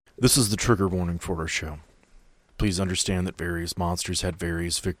This is the trigger warning for our show. Please understand that various monsters had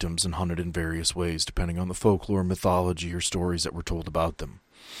various victims and hunted in various ways depending on the folklore, mythology, or stories that were told about them.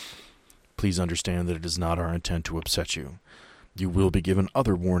 Please understand that it is not our intent to upset you. You will be given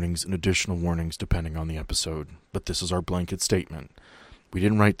other warnings and additional warnings depending on the episode, but this is our blanket statement. We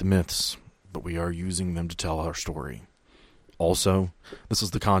didn't write the myths, but we are using them to tell our story. Also, this is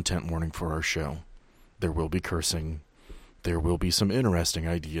the content warning for our show. There will be cursing. There will be some interesting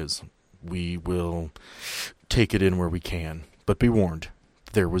ideas. We will take it in where we can, but be warned,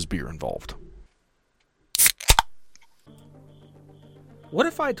 there was beer involved. What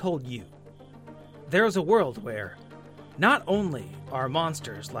if I told you there is a world where not only are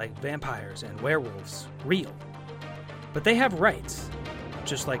monsters like vampires and werewolves real, but they have rights,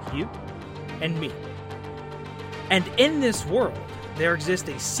 just like you and me. And in this world, there exists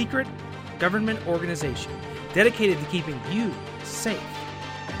a secret government organization dedicated to keeping you safe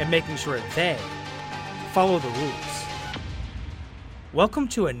and making sure they follow the rules. Welcome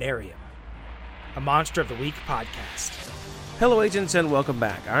to Anarium, a Monster of the Week podcast. Hello, agents, and welcome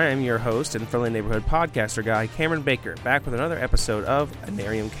back. I am your host and friendly neighborhood podcaster guy, Cameron Baker, back with another episode of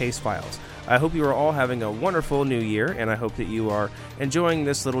Anarium Case Files. I hope you are all having a wonderful new year, and I hope that you are enjoying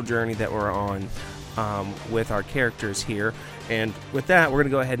this little journey that we're on with our characters here. And with that, we're going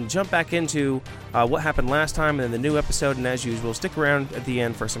to go ahead and jump back into what happened last time and then the new episode, and as usual, stick around at the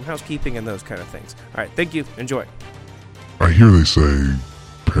end for some housekeeping and those kind of things. All right, thank you. Enjoy. I hear they say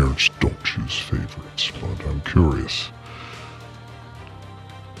parents don't choose favorites, but I'm curious.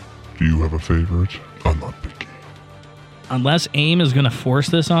 Do you have a favorite? I'm not picky. Unless AIM is going to force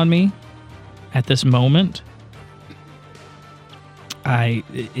this on me at this moment, I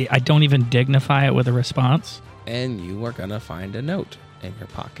don't even dignify it with a response. And you are going to find a note in your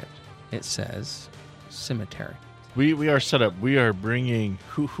pocket. It says cemetery. We are set up. We are bringing...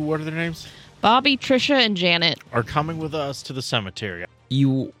 What are their names? Bobby, Trisha, and Janet Are coming with us to the cemetery.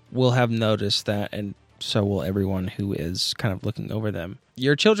 You will have noticed that, and so will everyone who is kind of looking over them.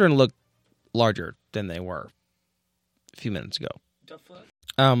 Your children look larger than they were a few minutes ago.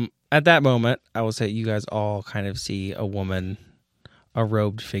 At that moment, I will say you guys all kind of see a woman, a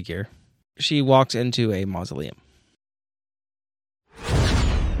robed figure. She walks into a mausoleum.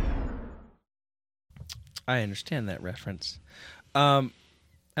 I understand that reference. Hello,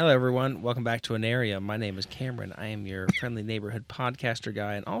 everyone. Welcome back to Anarium. My name is Cameron. I am your friendly neighborhood podcaster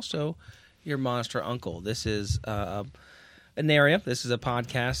guy and also your monster uncle. This is Anarium. This is a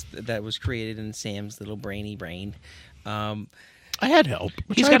podcast that was created in Sam's little brainy brain. I had help.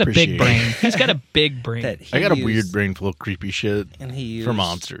 He's got a big brain. He's got a big brain. I got a weird brain full of creepy shit and he used, for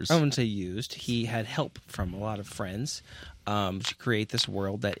monsters. I wouldn't say used. He had help from a lot of friends to create this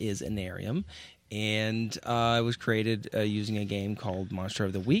world that is Anarium. And it was created using a game called Monster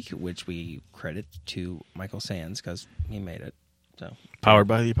of the Week, which we credit to Michael Sands because he made it. So Powered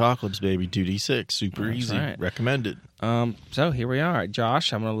by the Apocalypse, baby. 2d6. Super That's easy. right. Recommended. So here we are.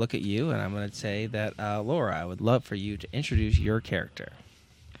 Josh, I'm going to look at you, and I'm going to say that, Laura, I would love for you to introduce your character.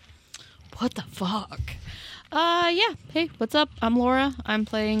 What the fuck? Yeah. Hey, what's up? I'm Laura. I'm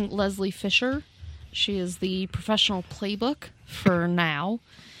playing Leslie Fisher. She is the professional playbook for now.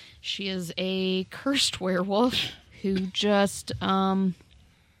 She is a cursed werewolf who just,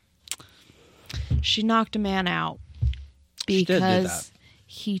 she knocked a man out because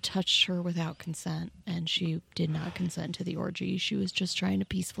he touched her without consent, and she did not consent to the orgy. She was just trying to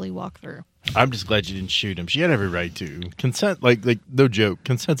peacefully walk through. I'm just glad you didn't shoot him. She had every right to. Consent, like no joke.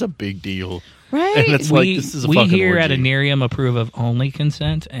 Consent's a big deal. Right? And it's like, this is a fucking we here orgy. at Anarium approve of only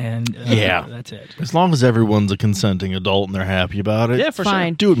consent, and yeah, that's it. As long as everyone's a consenting adult and they're happy about it. Yeah, for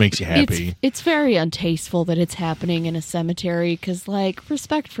Fine. sure. Do what makes you happy. It's very untasteful that it's happening in a cemetery because, like,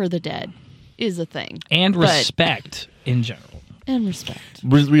 respect for the dead is a thing. And respect in general. And respect.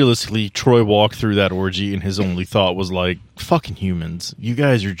 Realistically, Troy walked through that orgy and his only thought was like, fucking humans. You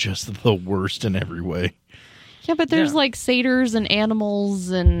guys are just the worst in every way. Yeah, but there's like satyrs and animals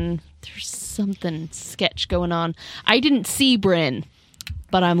and there's something sketch going on. I didn't see Bryn,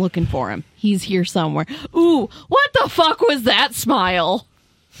 but I'm looking for him. He's here somewhere. Ooh, what the fuck was that smile?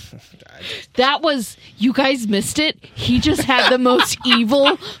 That was, you guys missed it. He just had the most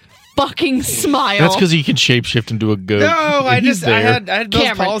evil fucking smile. That's because he can shapeshift into a goat. No, I had Bell's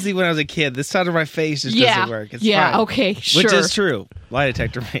Cameron. palsy when I was a kid. This side of my face just doesn't work. It's fine. Okay, sure. Which is true. Lie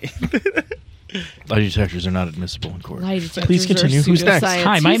detector me. Lie detectors are not admissible in court. Lie detectors Please continue. are Who's next? pseudoscience.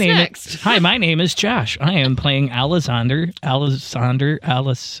 Hi, Who's my name is Josh. I am playing Alexander. It's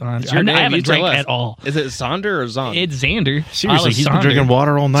your name. I haven't You tell drank us. at all. Is it Sonder or Zond? It's Xander. Seriously, he's been Alexander. drinking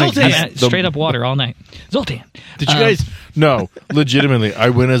water all night. Yeah, straight up water all night. Zoltan. Did you guys No, legitimately, I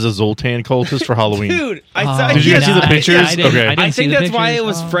went as a Zoltan cultist for Halloween. Dude, I saw. Did you guys see the pictures? I didn't, Okay. I didn't I see think the that's why it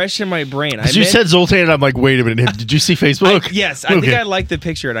pictures. was fresh in my brain. You said Zoltan, and I'm like, wait a minute. Did you see Facebook? Yes, I think I like the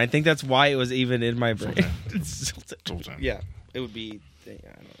picture, and I think that's why it was even in my brain. Zoltan. Yeah, it would be. I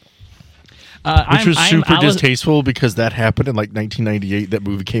don't know. Which was super I was- distasteful because that happened in like 1998. That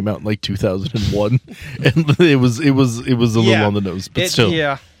movie came out in like 2001, and it was a little on the nose. But still,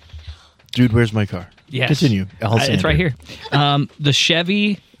 yeah. dude, where's my car? Yes. Continue. It's right here. The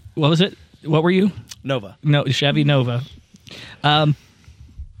Chevy. What was it? What were you? Nova. No, Chevy Nova.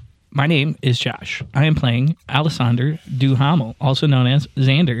 My name is Josh. I am playing Alessander Duhamel, also known as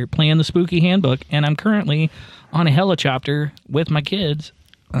Xander, playing the Spooky Handbook, and I'm currently on a helicopter with my kids,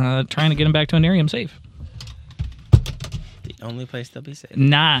 trying to get them back to Anarium safe. The only place they'll be safe.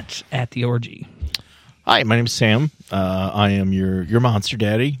 Not at the orgy. Hi, my name's Sam. I am your monster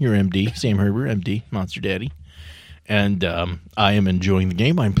daddy, your MD, Sam Herber, MD, monster daddy. And I am enjoying the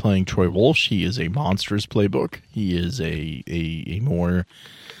game. I'm playing Troy Walsh. He is a monstrous playbook. He is a more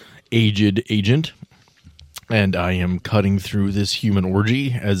aged agent. And I am cutting through this human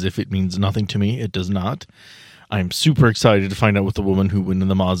orgy as if it means nothing to me. It does not. I'm super excited to find out what the woman who went in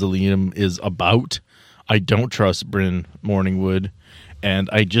the mausoleum is about. I don't trust Bryn Morningwood. And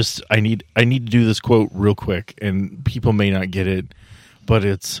I need to do this quote real quick, and people may not get it, but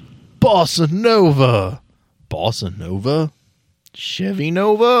it's Bossa Nova. Bossa Nova? Chevy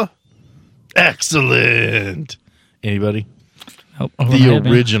Nova? Excellent. Anybody? Oh, The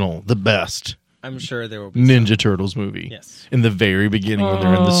original, the best I'm sure there will be Ninja Turtles movie. Yes. In the very beginning when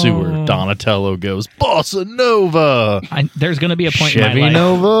they're in the sewer, Donatello goes, Bossa Nova. There's going to be a point Chevy in my life.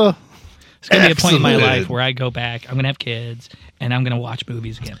 Nova? There's going to be a point in my Excellent. life where I go back. I'm going to have kids, and I'm going to watch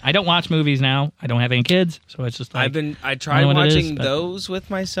movies again. I don't watch movies now. I don't have any kids, so it's just like I tried what it is, watching but- those with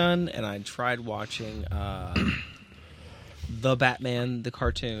my son, and I tried watching the Batman, the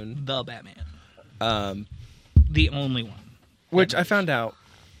cartoon, the Batman, the only one. which I found out.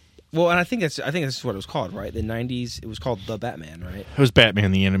 Well, and I think that's what it was called, right? The '90s, it was called the Batman, right? It was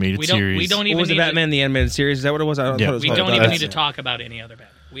Batman the animated series. We don't What even was the need Batman the animated series? Is that what it was? I thought Yeah. it was we called don't The even need Batman. to talk about any other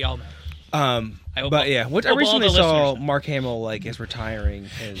Batman. We all know. I hope But all- yeah, which I hope all recently the saw listeners know. Mark Hamill is retiring.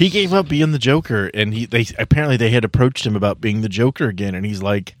 He gave up being the Joker, and they had approached him about being the Joker again, and he's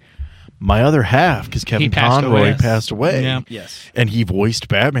like, my other half, because Kevin passed Conroy away. passed away. Yeah. Yes. And he voiced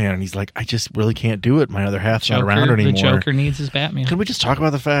Batman, and he's like, I just really can't do it. My other half's not around anymore. The Joker needs his Batman. Can we just talk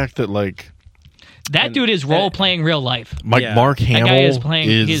about the fact that, like, That dude is role playing real life. Yeah. Mark That Hamill guy is playing.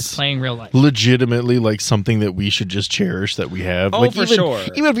 is He's playing real life. legitimately like something that we should just cherish that we have. Oh, like, for even, sure.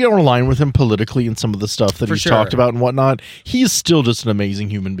 Even if you don't align with him politically and some of the stuff that For he's sure. talked about and whatnot, he's still just an amazing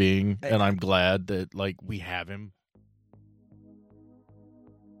human being, and I'm glad that like we have him.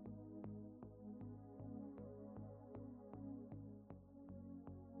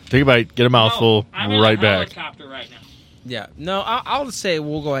 Take a bite, get a mouthful, I'm we're in right a back. helicopter right now. Yeah. No, I'll just say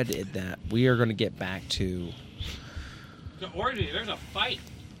we'll go ahead and end that. We are going to get back to. The orgy. There's a fight.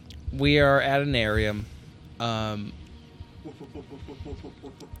 We are at an Anarium.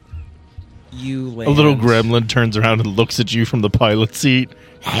 You land. A little gremlin turns around and looks at you from the pilot seat.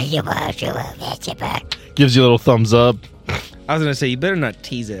 Gives you a little thumbs up. I was gonna say you better not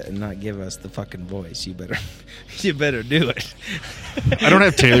tease it and not give us the fucking voice. You better do it. I don't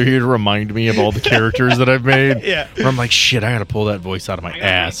have Taylor here to remind me of all the characters that I've made. Yeah. Where I'm like, shit, I gotta pull that voice out of my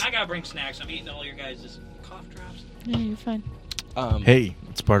ass. I gotta bring snacks. I'm eating all your guys' cough drops. Yeah, you're fine. Hey,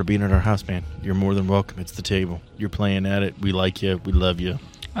 it's part of being at our house, man. You're more than welcome. It's the table. You're playing at it. We like you. We love you.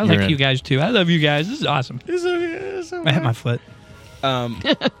 I You're like in. you guys too. I love you guys. This is awesome. I hit my foot.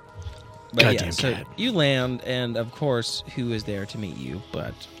 But yeah, Goddamn so cat. you land, and of course, who is there to meet you?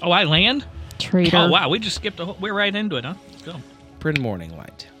 But Oh, I land. Traitor. Oh wow, we just skipped a whole. We're right into it, huh? Let's go. Bryn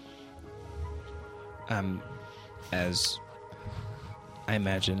Morninglight. As I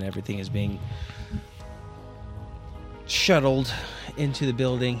imagine everything is being shuttled into the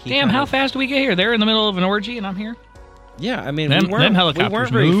building. He Damn, kind how of- fast do we get here? They're in the middle of an orgy, and I'm here. Yeah, I mean, Them we weren't helicopters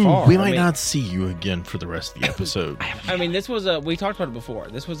very move. far. We I might mean- not see you again for the rest of the episode. I mean, this was we talked about it before.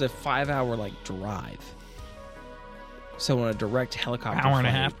 This was a 5-hour drive. So on a direct helicopter Hour and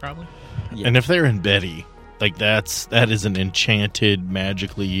a flight- half, probably. Yeah. And if they're in Betty, like that is an enchanted,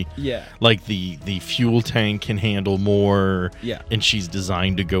 magically, Yeah. like the fuel tank can handle more. Yeah. And she's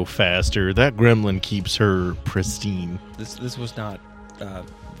designed to go faster. That gremlin keeps her pristine. This was not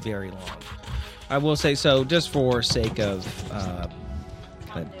very long. I will say so, just for sake of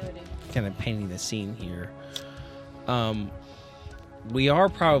kind of painting the scene here. We are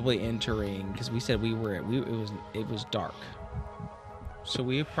probably entering because we said it was dark. So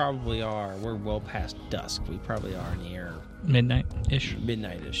we probably are. We're well past dusk. We probably are near Midnight-ish.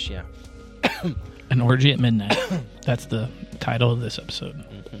 midnight-ish. Yeah. An orgy at midnight. That's the title of this episode.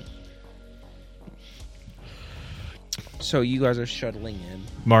 So you guys are shuttling in.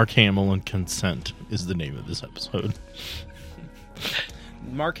 Mark Hamill and Consent is the name of this episode.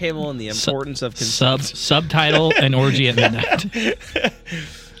 Mark Hamill and the importance of consent. Subtitle: An orgy at midnight.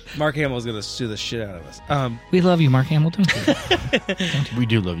 Mark Hamill's gonna sue the shit out of us. We love you, Mark Hamill. Don't you? We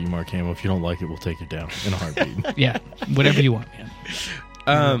do love you, Mark Hamill. If you don't like it, we'll take it down in a heartbeat. Yeah, whatever you want, man.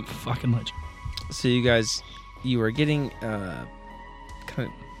 You're a fucking legend. So you guys, you are getting kind of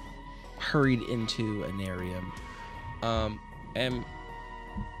hurried into an area, and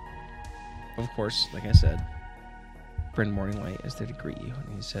of course, like I said, Bryn Morninglight is there to greet you,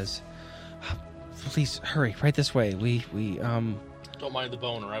 and he says, "Please hurry, right this way. We Don't mind the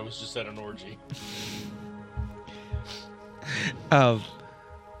boner. I was just at an orgy. I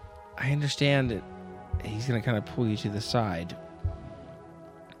understand that he's going to kind of pull you to the side.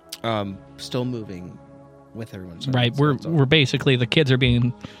 Still moving with everyone. So Right, we're basically, the kids are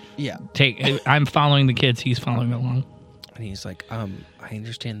being yeah. I'm following the kids, he's following along. And he's like, I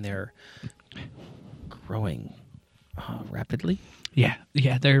understand they're growing rapidly. Yeah,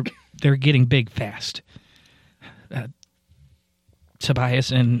 they're getting big fast.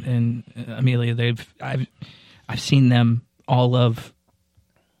 Tobias and Amelia, I've seen them all of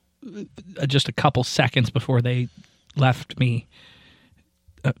just a couple seconds before they left me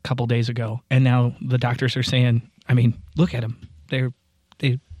a couple days ago, and now the doctors are saying, I mean, look at them, they've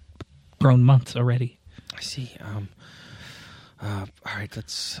grown months already. I see. All right,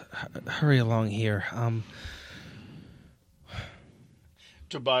 let's hurry along here.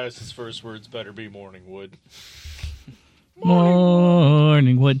 Tobias's first words better be morning wood.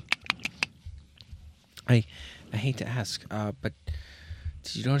 Morning wood. I hate to ask, but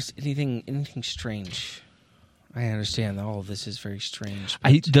did you notice anything strange? I understand that all of this is very strange.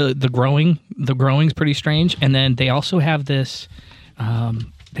 The growing's pretty strange, and then they also have this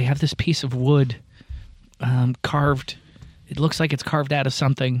piece of wood carved. It looks like it's carved out of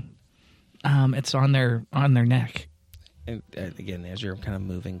something. It's on their neck. And again, as you're kind of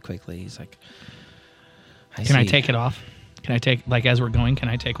moving quickly, he's like, Can I take it off? Can I take, like, as we're going, can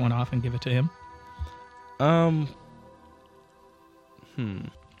I take one off and give it to him? I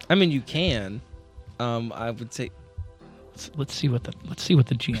mean, you can. I would say, let's see what the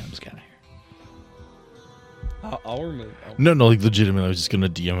GM's got here. I'll remove. No, like legitimately, I was just gonna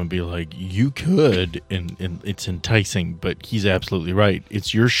DM and be like, "You could," and it's enticing, but he's absolutely right.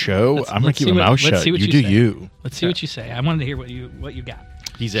 It's your show. I'm gonna keep my mouth shut. You do you. Let's see what you say. I wanted to hear what you got.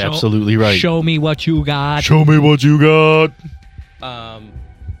 He's absolutely right. Show me what you got. Show me what you got.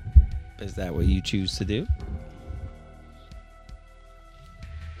 Is that what you choose to do?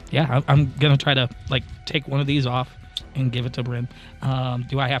 Yeah, I'm gonna try to take one of these off and give it to Bryn.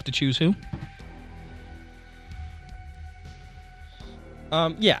 Do I have to choose who?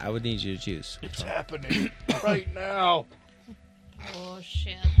 Yeah, I would need you to choose. It's happening right now. Oh,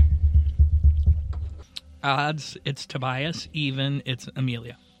 shit. Odds, it's Tobias. Even, it's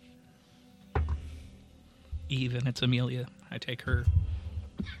Amelia. Even, it's Amelia. I take her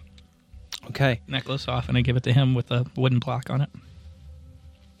Okay. necklace off and I give it to him with a wooden plaque on it.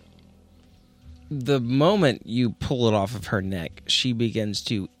 The moment you pull it off of her neck, she begins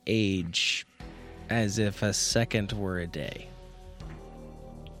to age as if a second were a day.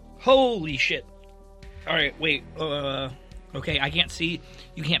 Holy shit. All right, wait. Okay, I can't see.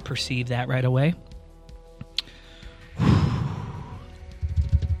 You can't perceive that right away. I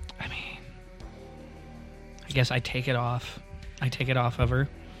mean, I guess I take it off. I take it off of her.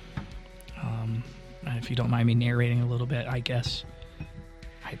 If you don't mind me narrating a little bit, I guess.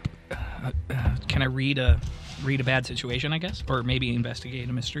 Can I read a bad situation, I guess? Or maybe investigate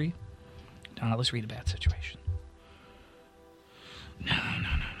a mystery? No, let's read a bad situation. No.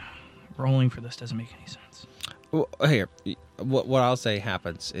 Rolling for this doesn't make any sense. Well, here, what I'll say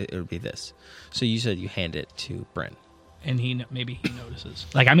happens, it would be this. So you said you hand it to Bryn. And maybe he notices.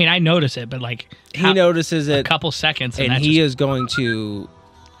 I notice it, but he notices it a couple seconds, and he is going to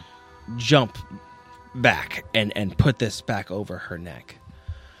jump back and put this back over her neck.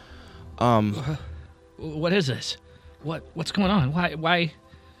 What is this? What's going on? Why?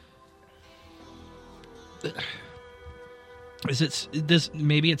 Is it this?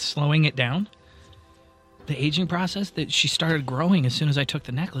 Maybe it's slowing it down. The aging process that she started growing as soon as I took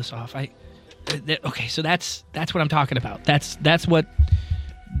the necklace off. Okay, so that's what I'm talking about. That's what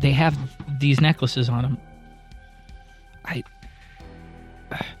they have, these necklaces on them.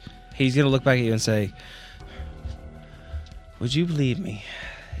 He's gonna look back at you and say, Would you believe me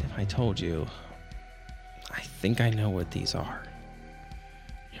if I told you I think I know what these are?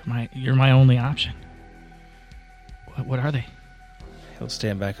 You're my only option. What are they? He'll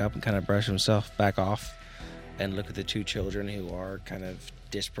stand back up and kind of brush himself back off and look at the two children who are kind of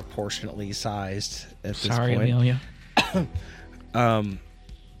disproportionately sized at this Sorry, point. Amelia.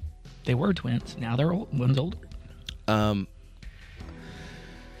 They were twins. Now they're old. One's older. Kind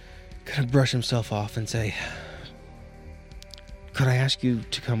of brush himself off and say, could I ask you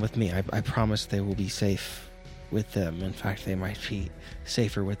to come with me? I promise they will be safe with them. In fact, they might be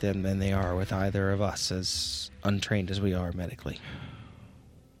safer with them than they are with either of us, as untrained as we are medically.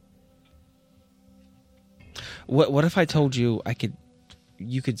 What if I told you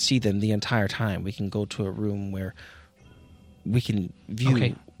you could see them the entire time? We can go to a room where we can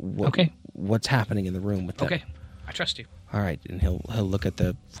view what's happening in the room with them. Okay, I trust you. All right, and he'll look at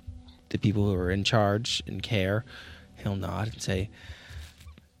the people who are in charge and care. He'll nod and say,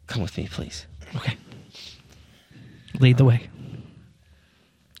 "Come with me, please." Okay. Lead the way.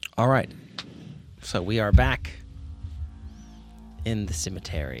 All right. So we are back in the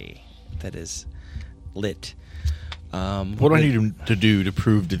cemetery that is lit. What do I need to do to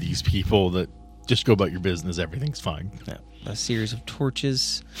prove to these people that just go about your business, everything's fine? Yeah, a series of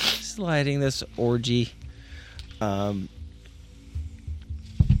torches lighting this orgy. What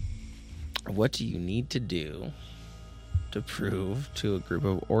do you need to do to prove to a group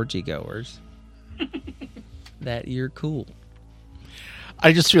of orgy goers that you're cool?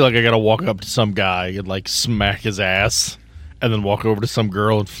 I just feel like I gotta walk up to some guy and like smack his ass, and then walk over to some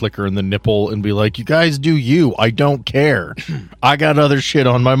girl and flick her in the nipple and be like, "You guys do you. I don't care. I got other shit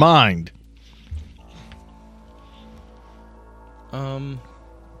on my mind." And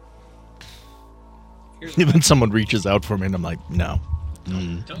then someone reaches out for me, and I'm like, "No,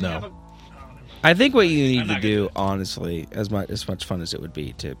 no." I think what you need to do, honestly, as much fun as it would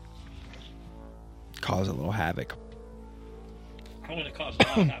be to cause a little havoc. I want to cause a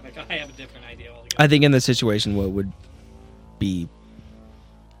lot of havoc. I have a different idea altogether. I think in this situation, what would be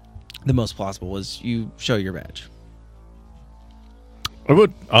the most plausible was you show your badge. I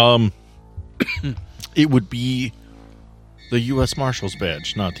would. It would be the U.S. Marshals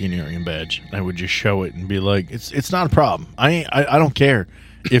badge, not the Anarian badge. I would just show it and be like, "It's not a problem. I don't care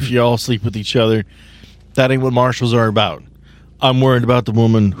if y'all sleep with each other. That ain't what marshals are about. I'm worried about the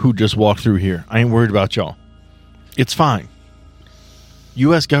woman who just walked through here. I ain't worried about y'all. It's fine.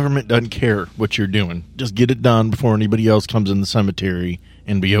 U.S. government doesn't care what you're doing. Just get it done before anybody else comes in the cemetery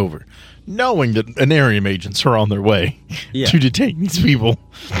and be over." Knowing that Anarium agents are on their way to detain these people.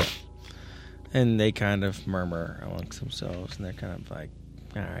 And they kind of murmur amongst themselves, and they're kind of like,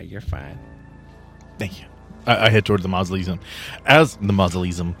 "All right, you're fine." Thank you. I head toward the mausoleum. I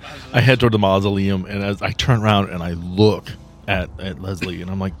head toward the mausoleum, and as I turn around and I look at Leslie,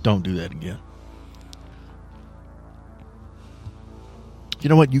 and I'm like, "Don't do that again. You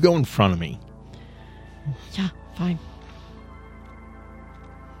know what? You go in front of me." Yeah, fine.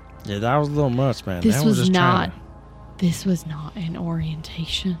 Yeah, that was a little much, man. This that was just not an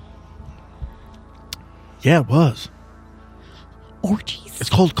orientation. Yeah, it was. Orgies?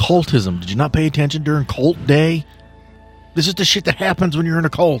 It's called cultism. Did you not pay attention during cult day? This is the shit that happens when you're in a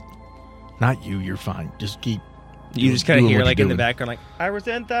cult. Not you. You're fine. Just keep. You just kind of doing hear, what like, you're in the doing. background, like, "I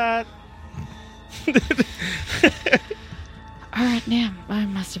resent that." All right, now I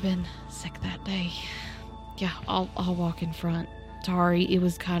must have been sick that day. Yeah, I'll walk in front. Sorry, it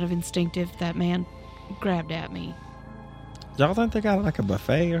was kind of instinctive. That man grabbed at me. Y'all think they got like a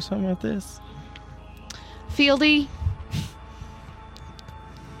buffet or something like this? Fieldy,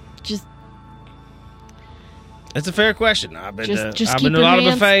 just It's a fair question. I've been just to keep a your lot of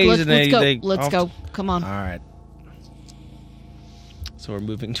hands. buffets, Let's and go. they Let's go. Come on. All right. So we're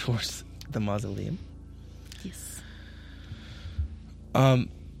moving towards the mausoleum. Yes. But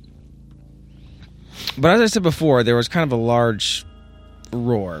as I said before, there was kind of a large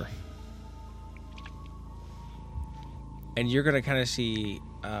roar. And you're going to kind of see,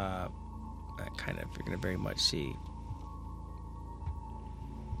 you're going to very much see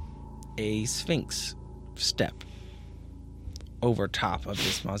a sphinx step over top of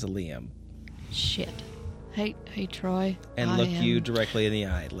this mausoleum Shit. Hey, Troy. and look you directly in the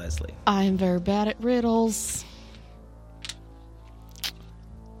eye, Leslie. I am very bad at riddles.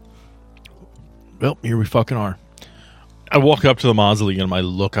 Well, here we fucking are. I walk up to the mausoleum and I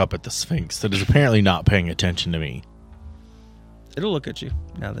look up at the Sphinx that is apparently not paying attention to me. It'll look at you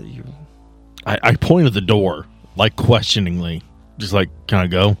now that you... I point at the door, like questioningly. Just like, "Can I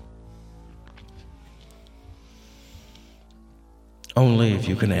go?" Only if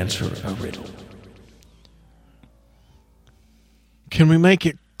you can answer a riddle. Can we make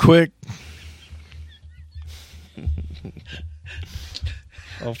it quick?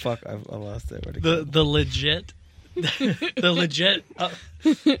 Oh fuck! I lost it. The legit. The legit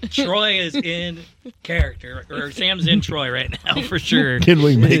Troy is in character, or Sam's in Troy right now for sure. Can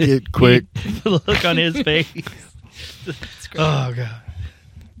we make it quick? The look on his face. Oh god!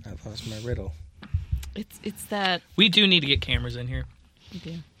 I lost my riddle. It's that We do need to get cameras in here. we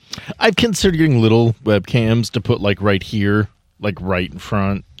do. I've considered getting little webcams to put like right here, like right in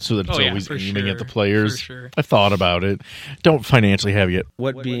front, so that it's always for aiming at the sure, players. for sure. I've thought about it. Don't financially have yet.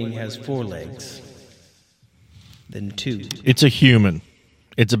 What being has 4 legs? Then 2. It's a human.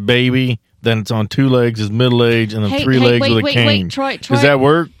 It's a baby. Then it's on 2 legs, is middle age, and then Hey, 3 hey, legs wait, with a wait, cane. wait, Troy. Does that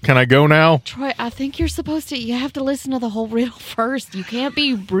work? Can I go now? Troy, I think you're supposed to. You have to listen to the whole riddle first. You can't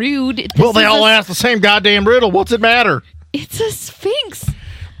be rude. Well, they all ask the same goddamn riddle. What's it matter? It's a sphinx.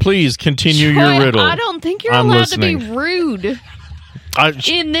 Please continue Troy, your riddle. I don't think you're I'm allowed listening. to be rude.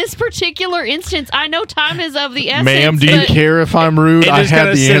 In this particular instance, I know time is of the essence. Ma'am, do you but- care if I'm rude? I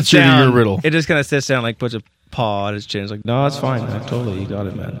have the answer to your riddle. It just kind of sits down, like puts a paw on his chin. It's like, no, it's fine, man. Totally, you got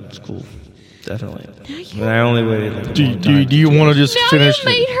it, man. It's cool, definitely. And I only waited. Like, Do you want to just Now finish? you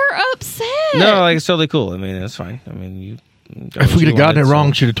made her upset. No, like it's totally cool. I mean, it's fine. I mean, you. If we'd have gotten it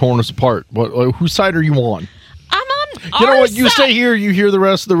wrong, she'd have torn us apart. Whose side are you on? I'm on. You know our what? You side. stay here. You hear the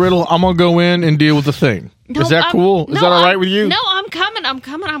rest of the riddle. I'm gonna go in and deal with the thing. No, Is that cool? Is that all right with you? No, I'm coming.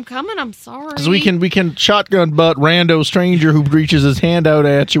 I'm sorry. Because we can shotgun butt rando stranger who reaches his hand out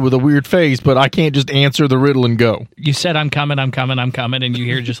at you with a weird face, but I can't just answer the riddle and go. You said I'm coming, and you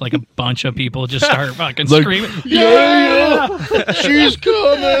hear just like a bunch of people just start fucking Like, screaming. Yeah, she's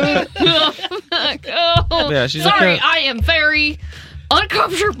coming. Oh, Yeah, she's sorry. like I am very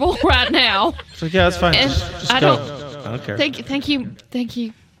uncomfortable right now. It's like, yeah, it's fine. And Just I go. don't- I don't care. Thank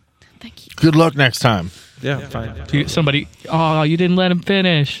you. Good luck next time. Yeah, fine. Somebody, oh, you didn't let him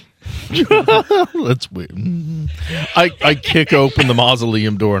finish. Let's wait. I kick open the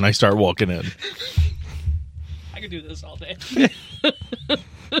mausoleum door and I start walking in. I could do this all day.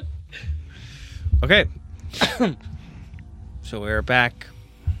 Okay. So we're back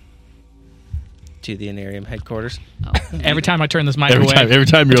to the Anarium headquarters. Every time I turn this mic away, Every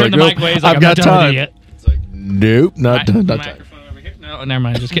time you're turn like, the mic away, it's like, I've got I'm not done with time. it yet. Nope, not done. Not time. Microphone over here. No, never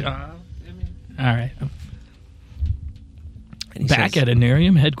mind. Just kidding. All right. And he Back says, at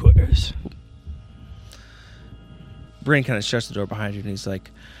Anarium headquarters. Brain kind of shuts the door behind you, and he's like,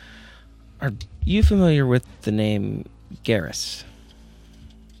 "Are you familiar with the name Garrus?"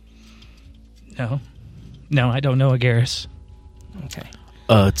 No, I don't know a Garrus. Okay.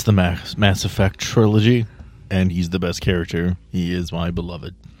 It's the Mass Effect trilogy, and he's the best character. He is my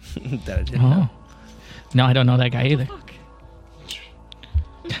beloved. That I didn't know. No, I don't know that guy either.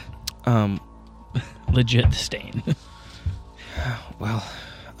 Legit disdain. Well,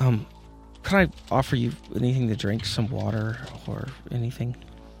 could I offer you anything to drink, some water or anything?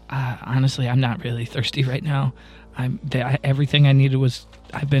 Honestly, I'm not really thirsty right now. Everything I needed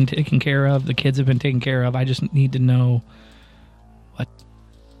I've been taken care of. The kids have been taken care of. I just need to know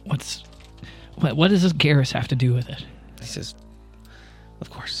what does this Garrus have to do with it? He says, "Of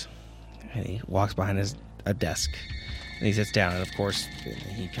course." And he walks behind a desk, and he sits down, and of course,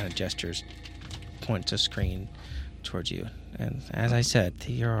 he kind of gestures, points a screen towards you. And as I said,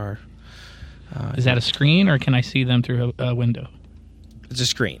 here are... Is that a screen, or can I see them through a window? It's a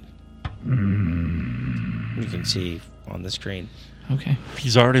screen. You can see on the screen. Okay.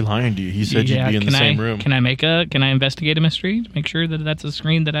 He's already lying to you. He said you'd be in the same room. Can I investigate a mystery to make sure that that's a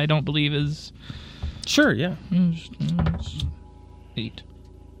screen that I don't believe is... Sure, yeah. 8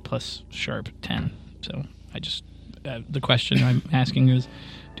 plus sharp 10. So I just... the question I'm asking is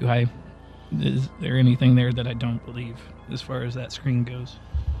there anything there that I don't believe as far as that screen goes?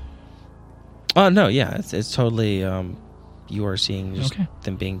 Oh, no, yeah. It's totally... you are seeing just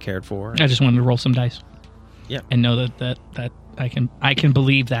them being cared for. I just wanted to roll some dice. Yeah. And know that I can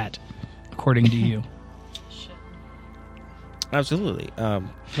believe that according to you. Absolutely.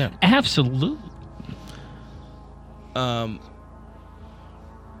 Yeah. Absolutely.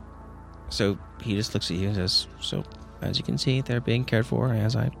 So he just looks at you and says, "So, as you can see, they're being cared for,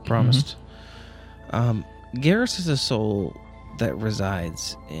 as I promised." Garrus is a soul that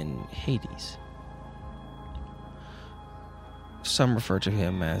resides in Hades. Some refer to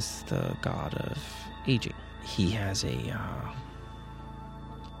him as the god of aging. He has a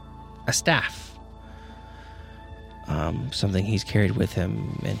staff. Something he's carried with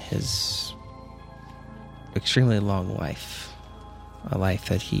him in his extremely long life. A life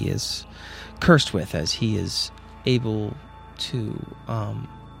that he is cursed with, as he is able to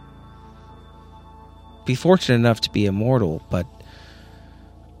be fortunate enough to be immortal, but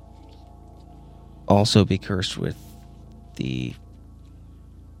also be cursed with the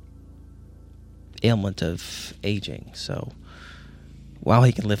ailment of aging. So while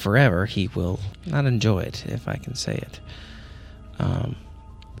he can live forever, he will not enjoy it, if I can say it.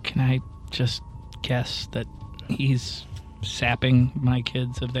 Can I just guess that he's sapping my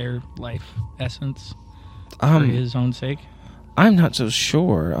kids of their life essence for his own sake? I'm not so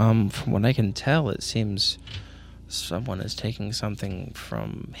sure. From what I can tell, it seems someone is taking something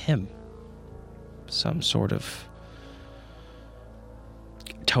from him. Some sort of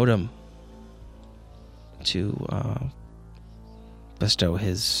totem to bestow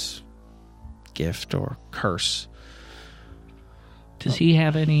his gift or curse. Does he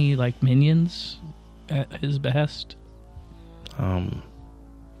have any, like, minions at his behest?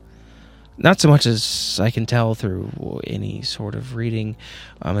 Not so much as I can tell through any sort of reading.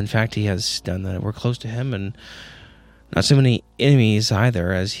 In fact, he has done that. We're close to him, and not so many enemies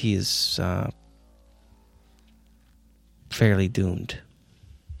either, as he is fairly doomed.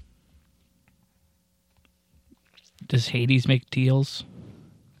 Does Hades make deals?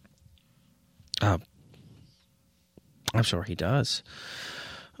 I'm sure he does.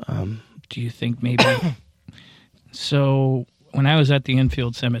 Do you think maybe... So, when I was at the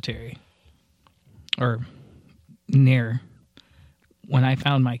infield cemetery, or near, when I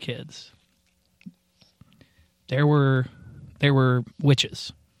found my kids, there were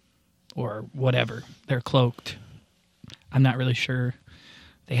witches, or whatever. They're cloaked. I'm not really sure.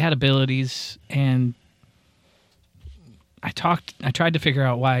 They had abilities, and I tried to figure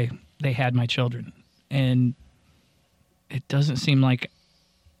out why they had my children, and it doesn't seem like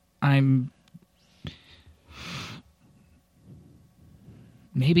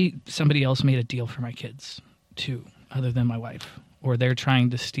maybe somebody else made a deal for my kids, too, other than my wife. Or they're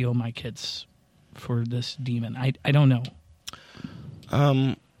trying to steal my kids for this demon. I don't know.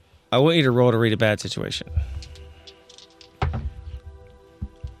 I want you to roll to read a bad situation.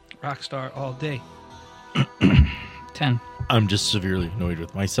 Rockstar all day. 10. I'm just severely annoyed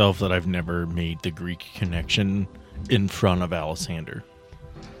with myself that I've never made the Greek connection in front of Alessander.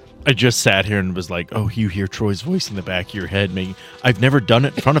 I just sat here and was like, oh, you hear Troy's voice in the back of your head. I've never done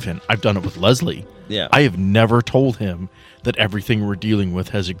it in front of him. I've done it with Leslie. Yeah. I have never told him that everything we're dealing with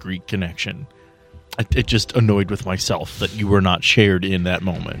has a Greek connection. It just annoyed with myself that you were not shared in that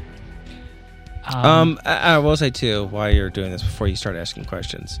moment. I will say, too, while you're doing this, before you start asking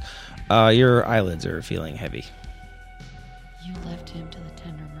questions, your eyelids are feeling heavy. You left him to the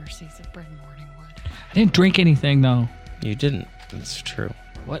tender mercies of Bryn Morningwood. I didn't drink anything, though. You didn't. That's true.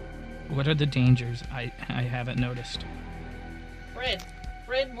 What are the dangers I haven't noticed? Bryn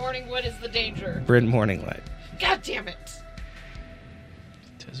Morningwood is the danger. Bryn Morninglight. God damn it.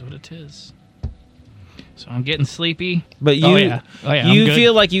 It is what it is. So I'm getting sleepy. But you, you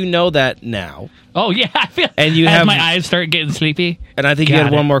feel like you know that now. Oh yeah, I feel. And you as have my eyes start getting sleepy. And I think you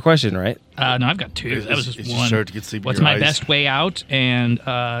had one more question, right? No, I've got two. That was just one. Start to get sleepy. What's my best way out? And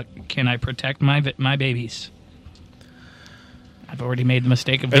can I protect my babies? I've already made the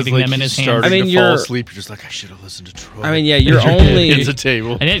mistake of leaving them in his hands. I mean, to fall asleep. You're just like, I should have listened to Troy. I mean, yeah, you're only. It's a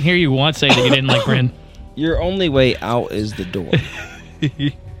table. I didn't hear you once say that you didn't like Bryn. Your only way out is the door that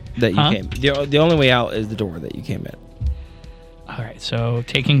you came. The only way out is the door that you came in. All right, so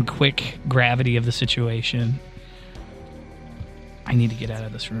taking quick gravity of the situation, I need to get out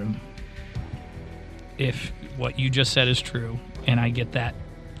of this room. If what you just said is true, and I get that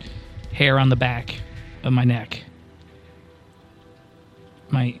hair on the back of my neck,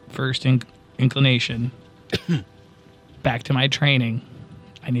 my first inclination back to my training,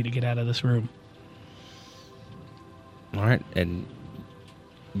 I need to get out of this room. All right, and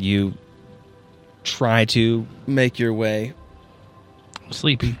you try to make your way. I'm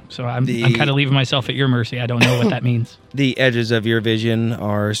sleepy, so I'm kind of leaving myself at your mercy. I don't know what that means. The edges of your vision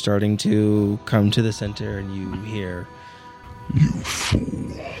are starting to come to the center, and you hear, "You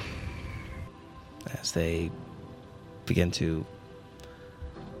fool," as they begin to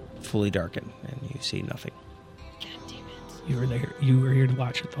fully darken, and you see nothing. God damn it. You were there. You were here to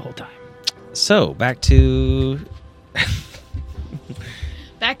watch it the whole time. So, back to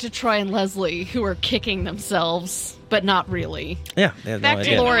Troy and Leslie, who are kicking themselves, but not really. Yeah, they have no Back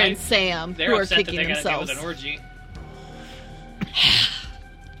idea. to Laura and Sam, who are kicking themselves.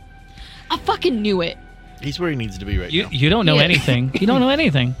 I fucking knew it. He's where he needs to be right now. You don't know anything. You don't know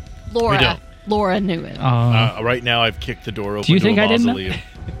anything. Laura knew it. Right now, I've kicked the door open. Do you think to a I didn't know? mausoleum.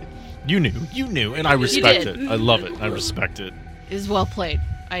 You knew, and I respect it. I love it. I respect it. It is well played.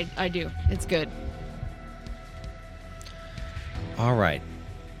 I do. It's good. All right.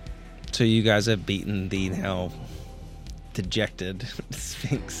 So you guys have beaten the now dejected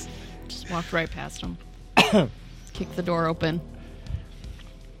Sphinx. Walked right past him. Kicked the door open.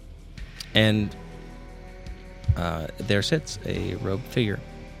 And there sits a robed figure.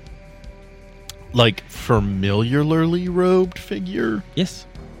 Like familiarly robed figure? Yes.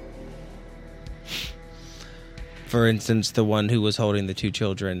 For instance, the one who was holding the two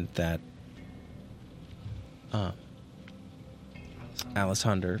children that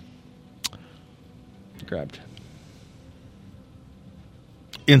Alessander grabbed.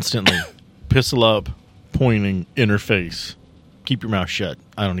 Instantly, pistol up, pointing in her face. Keep your mouth shut.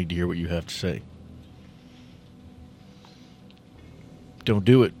 I don't need to hear what you have to say. Don't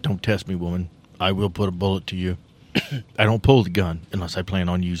do it. Don't test me, woman. I will put a bullet to you. I don't pull the gun unless I plan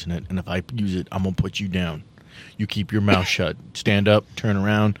on using it. And if I use it, I'm going to put you down. You keep your mouth shut. Stand up, turn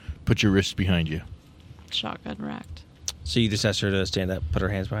around, put your wrists behind you. Shotgun racked. So you just asked her to stand up, put her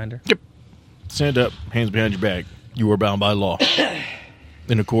hands behind her? Yep. Stand up, hands behind your back. You are bound by law.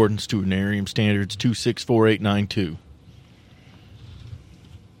 In accordance to Anarium Standards 264892.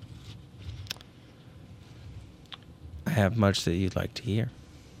 I have much that you'd like to hear.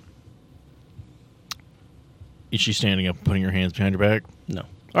 Is she standing up and putting her hands behind her back? No.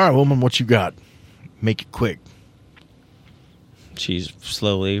 All right, woman, what you got? Make it quick. She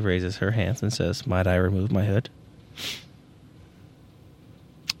slowly raises her hands and says, "Might I remove my hood?"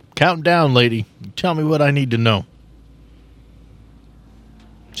 Counting down, lady. Tell me what I need to know.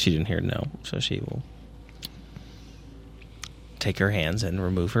 She didn't hear no, so she will take her hands and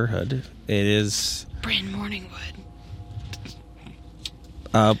remove her hood. It is Bryn Morningwood.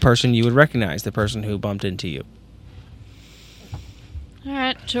 a person you would recognize, the person who bumped into you. All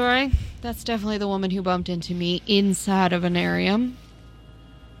right, Troy. That's definitely the woman who bumped into me inside of Anarium.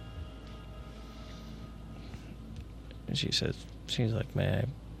 And she's like, may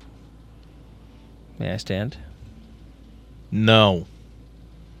I stand? No.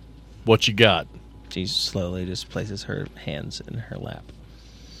 What you got? She slowly just places her hands in her lap.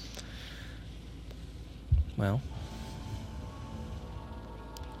 Well,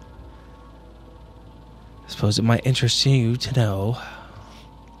 I suppose it might interest you to know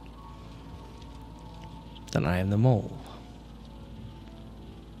that I am the mole.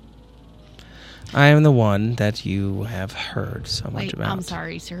 I am the one that you have heard so much Wait, about. I'm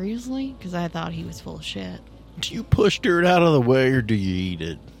sorry, seriously? Because I thought he was full of shit. Do you push dirt out of the way or do you eat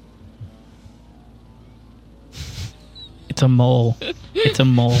it? It's a mole. It's a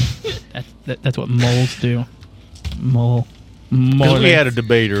mole. That's what moles do. Mole. Mole. We had a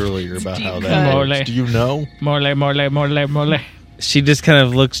debate earlier about how that Mole. works. Do you know? Mole. She just kind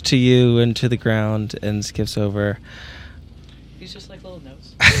of looks to you and to the ground and skips over. He's just like little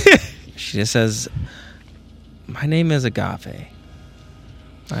notes. She just says, "My name is Agave.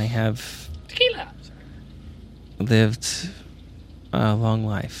 I have Tequila. lived a long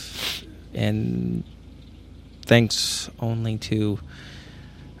life, and thanks only to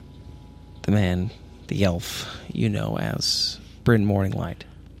the man, the elf, you know as Bryn Morninglight."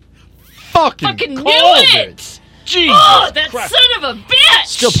 Fucking knew called it! Jesus Oh, that Christ. son of a bitch!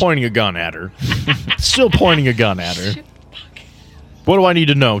 Still pointing a gun at her. Still pointing a gun at her. What do I need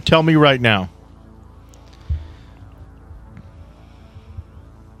to know? Tell me right now.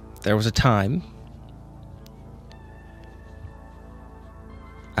 There was a time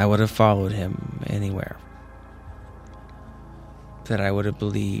I would have followed him anywhere. That I would have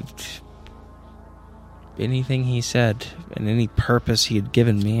believed anything he said and any purpose he had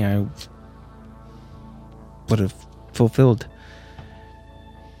given me, I would have fulfilled.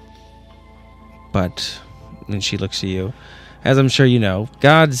 But when she looks at you, as I'm sure you know,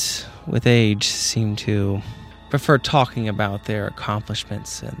 gods with age seem to prefer talking about their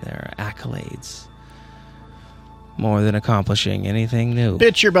accomplishments and their accolades more than accomplishing anything new.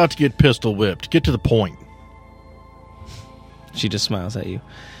 Bitch, you're about to get pistol whipped. Get to the point. She just smiles at you.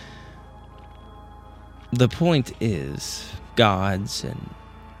 The point is, gods and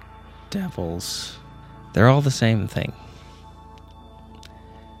devils, they're all the same thing.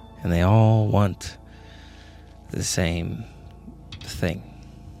 And they all want the same thing.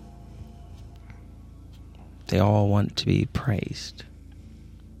 They all want to be praised.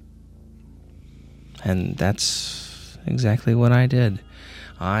 And that's exactly what I did.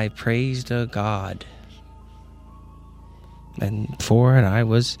 I praised a god. And for it, I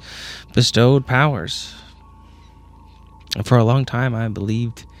was bestowed powers. And for a long time, I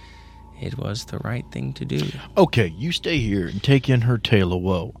believed it was the right thing to do. Okay, you stay here and take in her tale of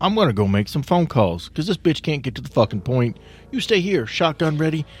woe. I'm going to go make some phone calls, because this bitch can't get to the fucking point. You stay here, shotgun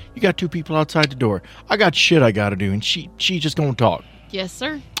ready. You got two people outside the door. I got shit I got to do, and she just going to talk. Yes,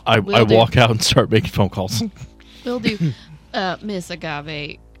 sir. I Will do. walk out and start making phone calls. Will do. Miss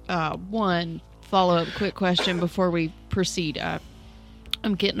Agave, One follow-up quick question before we proceed.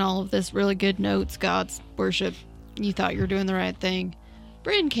 I'm getting all of this really good notes. God's worship. You thought you were doing the right thing.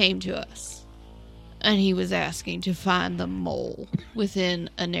 Bryn came to us, and he was asking to find the mole within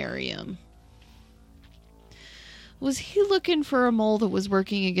Anarium. Was he looking for a mole that was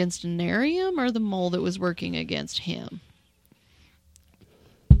working against Anarium, or the mole that was working against him?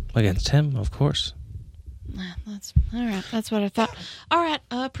 Against him, of course. That's all right. That's what I thought. All right,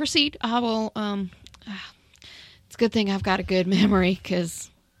 proceed. I will. It's a good thing I've got a good memory, because,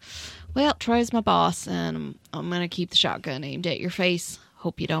 well, Troy's my boss, and I'm gonna keep the shotgun aimed at your face.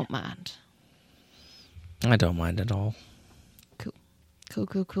 Hope you don't mind. I don't mind at all. Cool.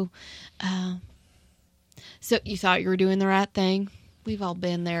 So you thought you were doing the right thing? We've all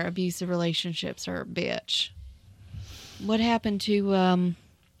been there. Abusive relationships are a bitch. What happened to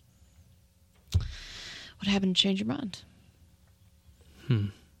change your mind?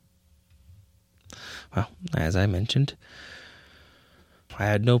 Well, as I mentioned, I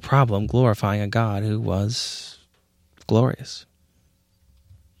had no problem glorifying a God who was glorious.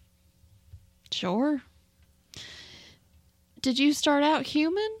 Sure. Did you start out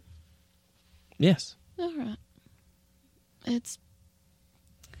human? Yes. All right.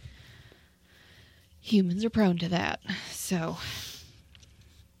 Humans are prone to that, so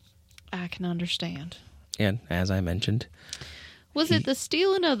I can understand. And as I mentioned, Was it the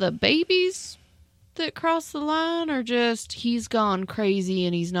stealing of the babies that crossed the line, or just he's gone crazy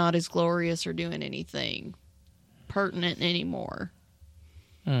and he's not as glorious or doing anything pertinent anymore?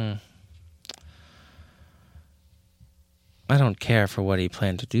 I don't care for what he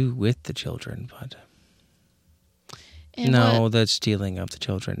planned to do with the children, but And no, what- the stealing of the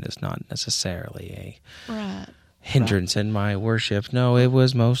children is not necessarily a Right. hindrance in my worship. No, it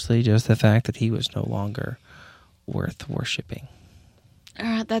was mostly just the fact that he was no longer worth worshiping. All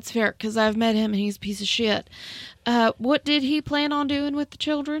right, that's fair, because I've met him and he's a piece of shit. What did he plan on doing with the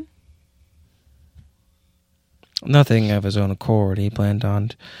children? Nothing of his own accord. He planned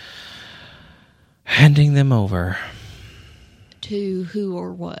on handing them over. To who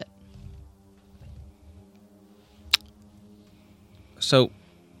or what? So,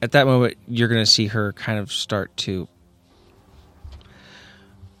 at that moment, you're going to see her kind of start to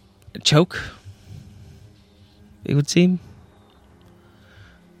choke, it would seem.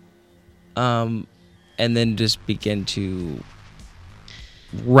 And then just begin to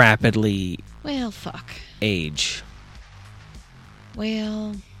rapidly Well, fuck. age.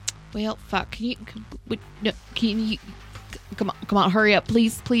 Well, fuck. Can you come on, hurry up,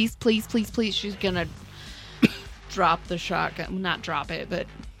 please. She's gonna drop the shotgun. Well, not drop it, but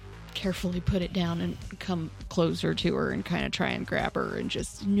carefully put it down and come closer to her and kind of try and grab her and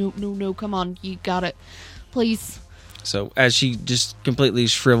just, no, come on, you got it, please. So, as she just completely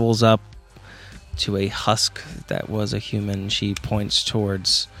shrivels up to a husk that was a human, she points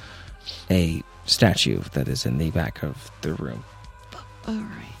towards a statue that is in the back of the room. All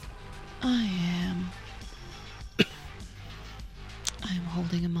right, I'm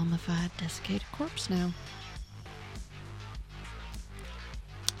holding a mummified, desiccated corpse now.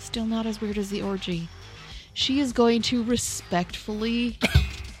 Still not as weird as the orgy. She is going to respectfully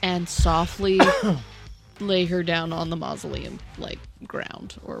and softly lay her down on the mausoleum, like,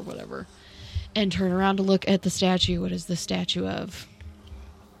 ground or whatever, and turn around to look at the statue. What is the statue of?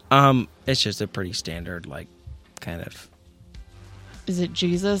 It's just a pretty standard, like, kind of... Is it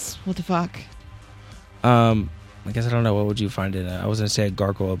Jesus? What the fuck? I guess I don't know. What would you find in I was going to say a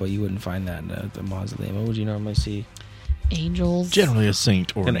gargoyle, but you wouldn't find that in the mausoleum. What would you normally see? Angels. Generally a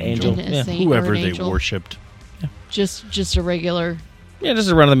saint or an angel. A saint or Whoever an they angel. worshipped. Just a regular. Yeah, just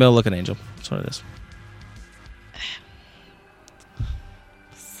a run-of-the-mill looking angel. That's what it is.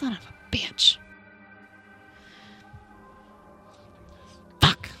 Son of a bitch.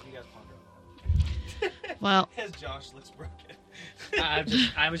 Fuck. Well, As Josh looks broken.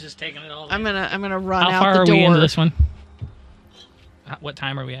 I was just taking it all. I'm gonna run How out far the are door. we into this one? What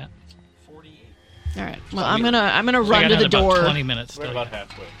time are we at? 48. All right. Well, I'm gonna We run got to the about door. 20 minutes. We're about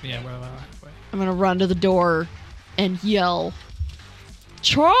halfway. Yeah, we're about halfway. I'm gonna run to the door and yell,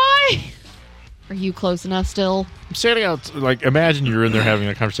 "Troy! Are you close enough still?" I'm standing out, like, imagine you're in there having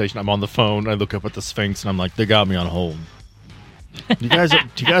a conversation. I'm on the phone. I look up at the Sphinx, and I'm like, they got me on hold. Do you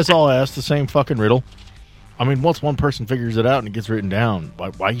guys all ask the same fucking riddle? I mean, once one person figures it out and it gets written down,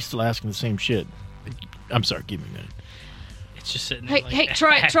 why are you still asking the same shit? I'm sorry, give me a minute. It's just sitting there. Hey, like,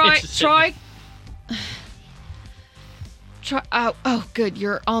 Troy! it's just sitting Troy! Troy! Oh, good.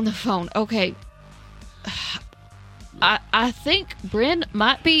 You're on the phone. Okay. I think Bryn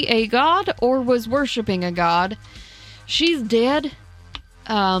might be a god or was worshiping a god. She's dead.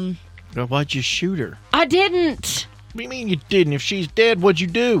 Well, why'd you shoot her? I didn't. What do you mean you didn't? If she's dead, what'd you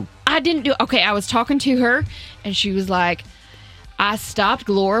do? I didn't do. Okay, I was talking to her, and she was like, I stopped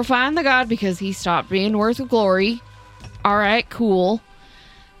glorifying the god because he stopped being worth of glory. All right, cool.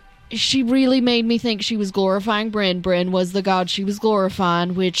 She really made me think she was glorifying Bryn. Bryn was the god she was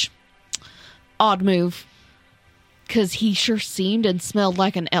glorifying, which, odd move. Because he sure seemed and smelled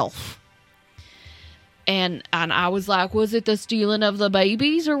like an elf. And I was like, was it the stealing of the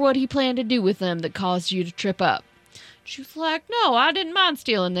babies or what he planned to do with them that caused you to trip up? She was like, no, I didn't mind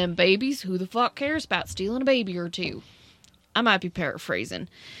stealing them babies. Who the fuck cares about stealing a baby or two? I might be paraphrasing.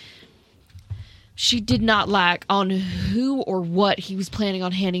 She did not like on who or what he was planning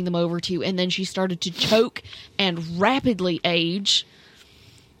on handing them over to. And then she started to choke and rapidly age.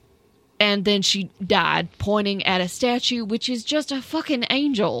 And then she died, pointing at a statue, which is just a fucking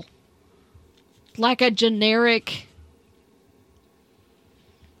angel. Like a generic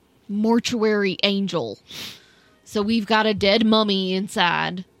mortuary angel. So we've got a dead mummy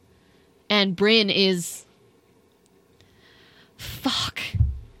inside. And Bryn is... Fuck.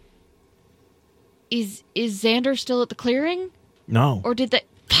 Is Xander still at the clearing? No. Or did they...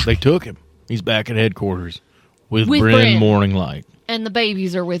 They took him. He's back at headquarters with Bryn. Morning Light. And the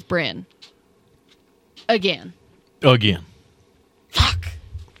babies are with Bryn. Again. Fuck.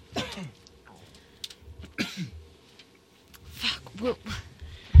 Fuck. Well,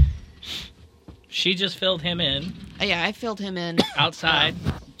 She just filled him in yeah, I filled him in. outside.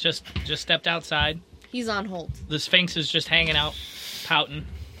 Just stepped outside. He's on hold. The Sphinx is just hanging out, pouting.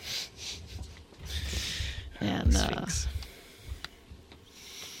 And,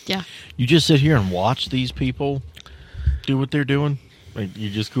 yeah. You just sit here and watch these people do what they're doing? Like, you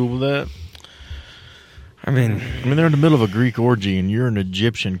just cool with that? I mean, they're in the middle of a Greek orgy and you're an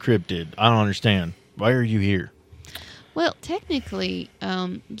Egyptian cryptid. I don't understand. Why are you here? Well, technically,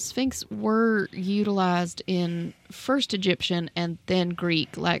 Sphinx were utilized in first Egyptian and then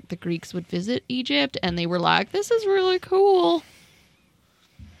Greek. Like, the Greeks would visit Egypt, and they were like, this is really cool.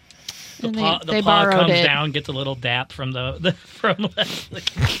 The And paw they borrowed comes it. down, gets a little dap from from Leslie.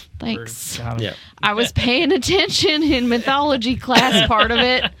 Thanks. Got him. yeah. I was paying attention in mythology class part of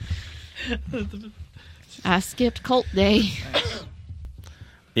it. I skipped cult day.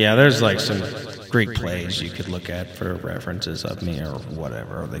 Yeah, there's like some Greek plays you could look at for references of me or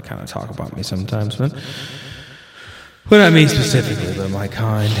whatever. They kind of talk about me sometimes, but well, not me specifically, but my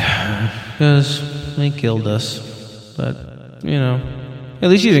kind, because they killed us. But you know, at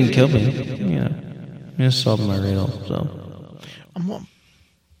least you didn't kill me. You know, you just solved my riddle. So I'm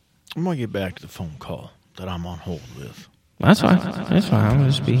gonna get back to the phone call that I'm on hold with. that's fine. That's fine. I'm gonna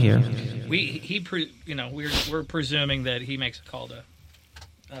just be here. We're presuming that he makes a call to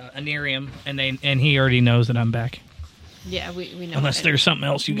Anirium, and he already knows that I'm back. Yeah, we know. Unless there's something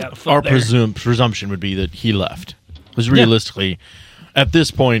else you got to foot Our there. presumption would be that he left. Because realistically, at this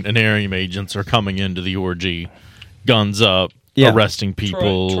point, Anarium agents are coming into the orgy, guns up, arresting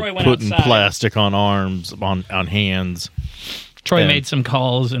people, Troy went putting outside. plastic on arms, on hands. Troy And- made some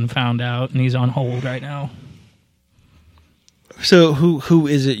calls and found out, and he's on hold right now. So who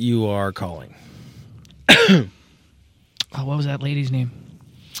is it you are calling? Oh, what was that lady's name?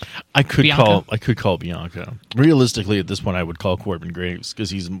 I could Bianca? call Bianca. Realistically, at this point, I would call Corbin Graves because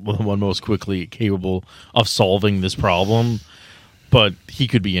he's the one most quickly capable of solving this problem. But he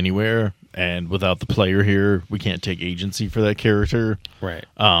could be anywhere, and without the player here, we can't take agency for that character. Right.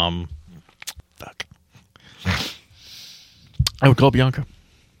 Fuck. I would call Bianca.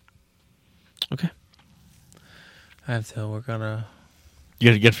 Okay. I have to work on a...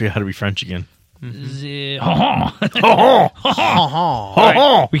 You got to figure out how to be French again. All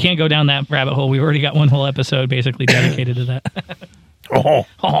right. We can't go down that rabbit hole. We already got one whole episode basically dedicated to that.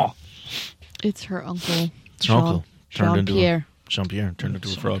 It's her uncle. It's her uncle. Jean-Pierre. Jean-Pierre turned into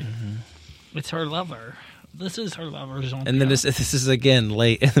a frog. It's her lover. This is her lover. And then this is again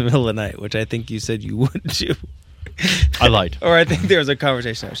late in the middle of the night, which I think you said you would do. I lied. Or I think there was a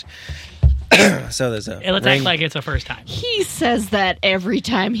conversation. So there's a Let's ring. act like it's a first time. He says that every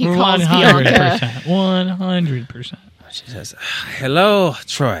time he calls Bianca. 100%. She says, "Hello,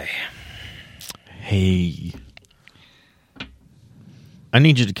 Troy." Hey. I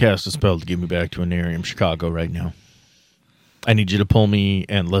need you to cast a spell to get me back to Anarium, Chicago right now. I need you to pull me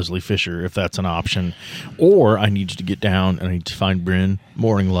and Leslie Fisher, if that's an option. Or I need you to get down and I need to find Bryn,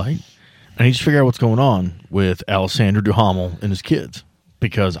 Morning Light. I need to figure out what's going on with Alexander Duhamel and his kids.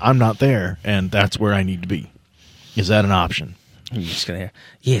 Because I'm not there, and that's where I need to be. Is that an option? You're just gonna hear,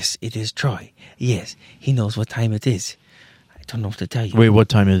 "Yes, it is Troy. Yes, he knows what time it is. I don't know what to tell you." Wait, what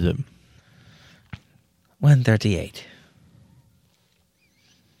time is it? 1:38.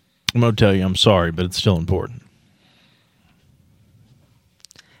 I'm going to tell you I'm sorry, but it's still important.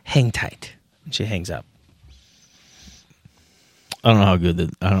 Hang tight. And she hangs up. I don't know how good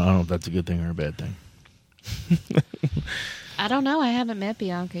that. I don't know if that's a good thing or a bad thing. I don't know. I haven't met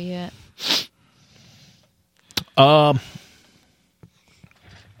Bianca yet.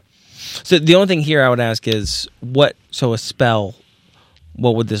 So the only thing here I would ask is what? So a spell.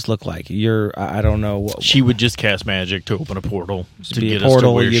 What would this look like? I don't know. She would just cast magic to open a portal to be a get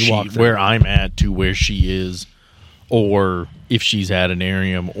portal us to you'd walk through. where I'm at to where she is, or if she's at an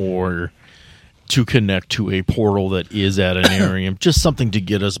Anarium, or to connect to a portal that is at an Anarium. Just something to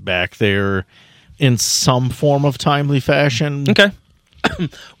get us back there in some form of timely fashion. Okay.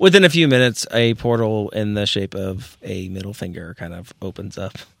 Within a few minutes, a portal in the shape of a middle finger kind of opens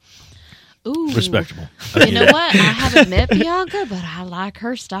up. Ooh. Respectable. You know what? I haven't met Bianca, but I like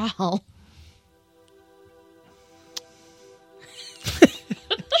her style.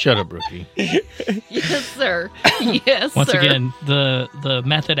 Shut up, rookie. Yes, sir. Yes, Once sir. again, the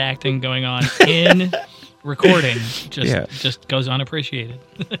method acting going on in recording just goes unappreciated.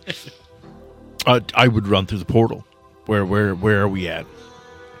 I would run through the portal. Where are we at?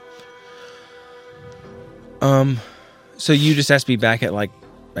 So you just have to be back at like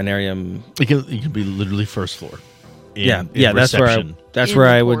Anarium. It can be literally first floor. Yeah. That's where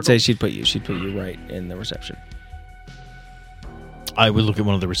I would say she'd put you. She'd put you right in the reception. I would look at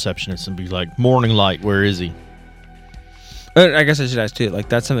one of the receptionists and be like, "Morning light, where is he?" I guess I should ask too. Like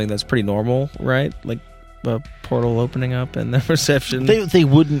that's something that's pretty normal, right? Like a portal opening up and the reception. They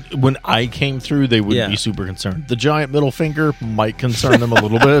wouldn't. When I came through, they wouldn't be super concerned. The giant middle finger might concern them a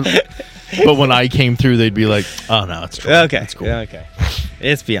little bit, but when I came through, they'd be like, "Oh no, it's true. Okay, it's cool. Okay,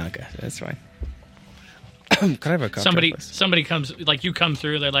 it's Bianca. That's fine." Can I have a cocktail, please? Somebody comes, like you come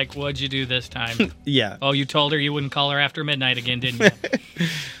through, they're like, "What'd you do this time?" Yeah. Oh, you told her you wouldn't call her after midnight again, didn't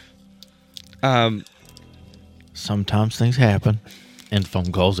you? Sometimes things happen, and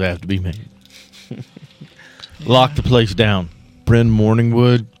phone calls have to be made. Lock the place down. Bryn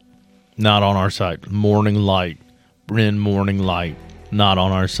Morningwood, not on our side. Morning Light. Bryn Morning Light, not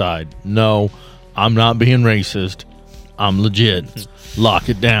on our side. No, I'm not being racist. I'm legit. Lock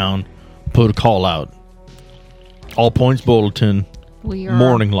it down. Put a call out. All Points Bulletin. We are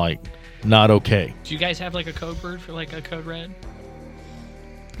Morning Light. Not okay. Do you guys have like a code word for like a code red?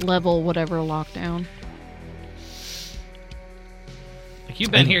 level whatever lockdown. Like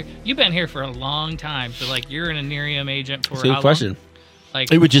you've been here for a long time. So like you're an Anarium agent for Good how question. long?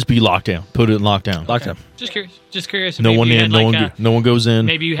 Like It would just be lockdown. Put it in lockdown. Lockdown. Just curious. No maybe one you in. had No like one. No one goes in.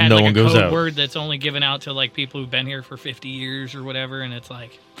 maybe you had no like one a goes code out. word that's only given out to like people who've been here for 50 years or whatever, and it's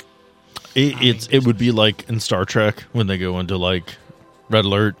like It would be like in Star Trek when they go into like red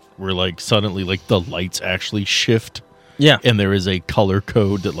alert, where like suddenly like the lights actually shift. Yeah. And there is a color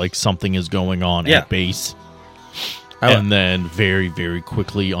code that like something is going on Yeah. at base. And then very, very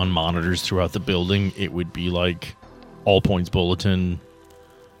quickly on monitors throughout the building, it would be like All Points Bulletin,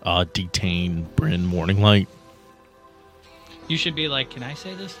 detain Bryn Morning Light. you should be like, can I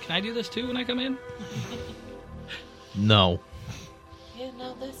say this? Can I do this too when I come in? No. Yeah,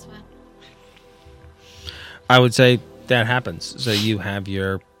 no, this one. I would say that happens. So you have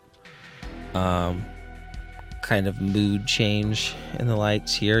your kind of mood change in the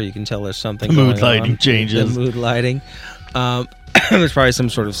lights here. You can tell there's something The mood going lighting on. changes. The mood lighting. There's probably some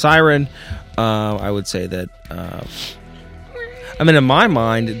sort of siren. I would say that... I mean, in my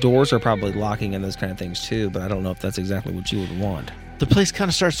mind, doors are probably locking and those kind of things too, but I don't know if that's exactly what you would want. The place kind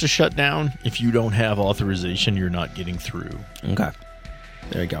of starts to shut down. If you don't have authorization, you're not getting through. Okay.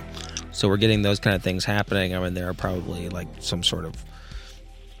 There you go. So we're getting those kind of things happening. I mean, there are probably like some sort of,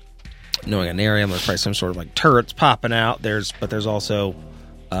 knowing an area, there's probably some sort of like turrets popping out. But there's also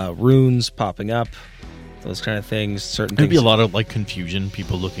runes popping up, those kind of things. Certain There'd things. be a lot of like confusion,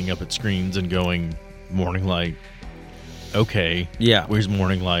 people looking up at screens and going, Morning Light. Okay. Yeah. Where's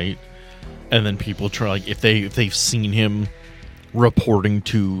Morning Light? And then people try, like, if they've seen him reporting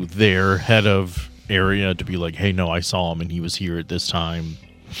to their head of area to be like, hey, no, I saw him and he was here at this time.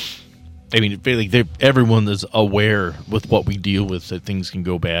 I mean, everyone is aware with what we deal with that things can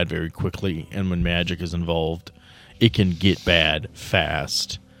go bad very quickly, and when magic is involved, it can get bad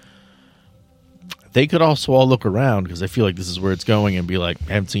fast. They could also all look around, because I feel like this is where it's going, and be like,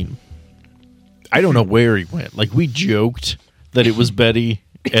 I haven't seen him. I don't know where he went. Like, we joked that it was Betty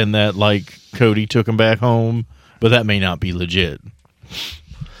and that, like, Cody took him back home, but that may not be legit.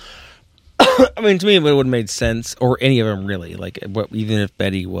 I mean, to me, it would have made sense, or any of them really. Like, even if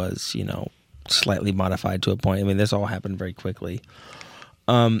Betty was, slightly modified to a point. I mean, this all happened very quickly.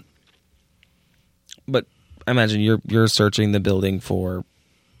 But I imagine you're searching the building for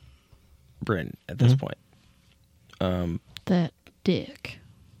Bryn at this point. That dick.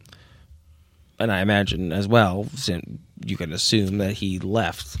 And I imagine as well, since you can assume that he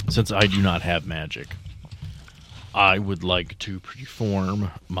left. Since I do not have magic, I would like to perform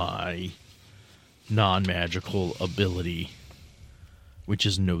my non-magical ability, which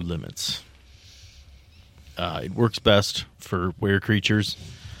is No Limits. It works best for were creatures.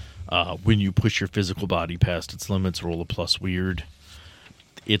 When you push your physical body past its limits, roll a plus weird.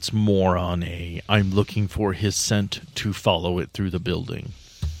 It's more on a, I'm looking for his scent to follow it through the building.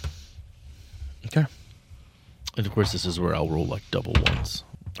 Okay. And of course, this is where I'll roll like double ones.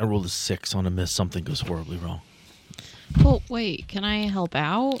 I roll a 6 on a miss. Something goes horribly wrong. Oh, wait. Can I help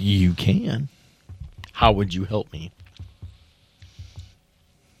out? You can. How would you help me?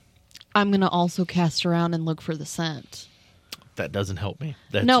 I'm going to also cast around and look for the scent. That doesn't help me.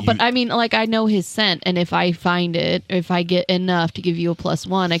 That's No, you. but I mean, like, I know his scent, and if I find it, if I get enough to give you a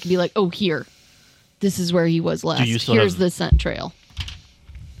 +1, I can be like, oh, here. This is where he was last. you still Here's have- the scent trail.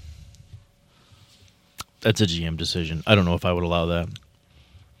 That's a GM decision. I don't know if I would allow that.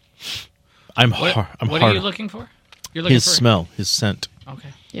 I'm What, hard. what are you looking for? You're looking His for smell, his scent Okay.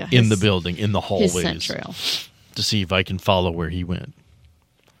 Yeah, in the building, in the his scent hallways, trail. to see if I can follow where he went.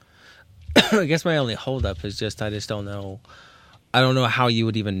 I guess my only holdup is just I just don't know. I don't know how you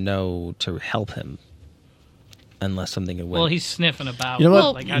would even know to help him unless something had went. Well, he's sniffing about. You know what?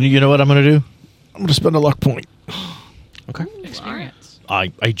 Well- Like, you know what I'm going to do? I'm going to spend a luck point. okay. experience. I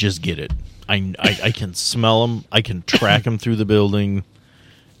just get it. I can smell him. I can track him through the building,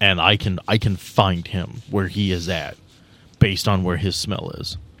 and I can find him where he is at, based on where his smell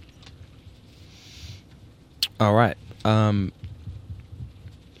is. All right.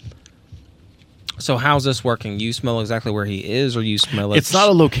 So how's this working? You smell exactly where he is, or you smell it? It's not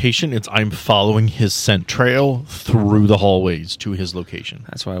a location. It's I'm following his scent trail through the hallways to his location.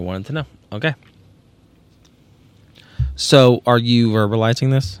 That's what I wanted to know. Okay. So are you verbalizing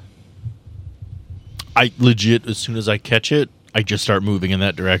this? I legit, as soon as I catch it, I just start moving in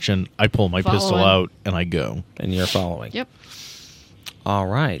that direction. I pull my pistol Following. out and I go. And you're following. Yep. All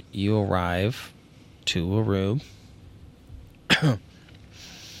right. You arrive to a room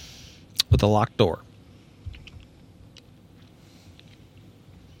with a locked door.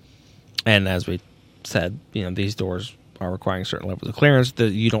 And as we said, these doors are requiring certain levels of clearance.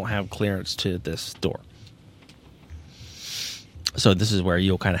 That you don't have clearance to this door. So this is where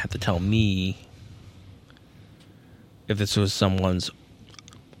you'll kind of have to tell me if this was someone's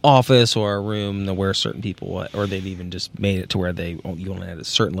office or a room where certain people, or they've even just made it to where you only had a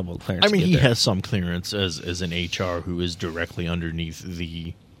certain level of clearance. I mean, to he get there. has some clearance as an HR who is directly underneath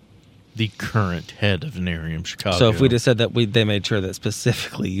the current head of Narium Chicago. So if we just said that they made sure that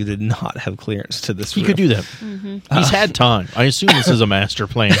specifically you did not have clearance to this he room. could do that. He's had time. I assume this is a master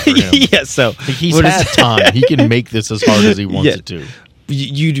plan for him. Yeah, so He's what had is- time. He can make this as hard as he wants Yeah. it to.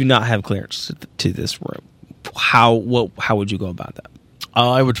 You do not have clearance to this room. How would you go about that?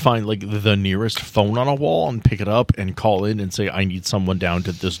 I would find like the nearest phone on a wall and pick it up and call in and say, I need someone down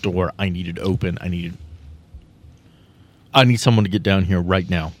to this door. I need it open. I need someone to get down here right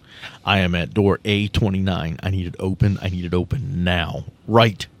now. I am at door A29. I need it open. I need it open now.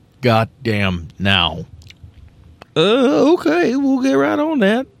 Right goddamn now. Okay, we'll get right on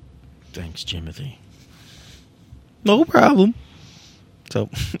that. Thanks, Jimothy. No problem. So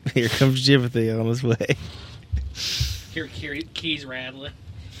here comes Jimothy on his way. Hear keys rattling.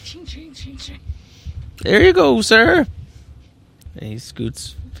 Ching, ching, ching, ching. There you go, sir. And he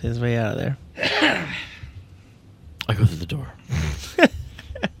scoots his way out of there. I go through the door.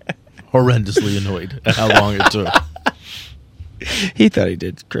 Horrendously annoyed at how long it took. He thought he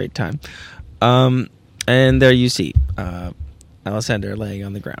did great time. And there you see Alessander laying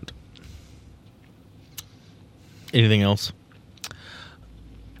on the ground. Anything else?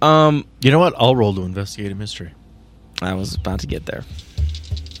 You know what? I'll roll to investigate a mystery. I was about to get there.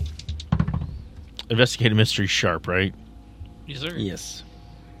 Investigate a mystery sharp, right? Yes, sir. Yes.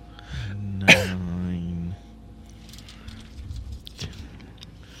 9.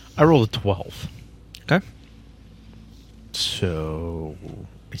 I rolled a 12. Okay. So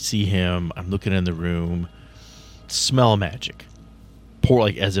I see him. I'm looking in the room. Smell magic.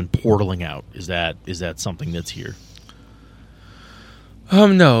 Like as in portaling out. Is that something that's here?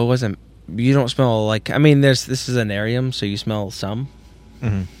 No, it wasn't. You don't smell like. I mean, this is an Narium, so you smell some.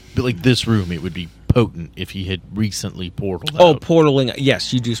 Mm-hmm. But like this room, it would be potent if he had recently portaled Oh, out. portaling.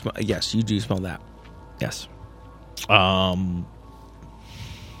 Yes, you do smell. Yes, you do smell that. Yes.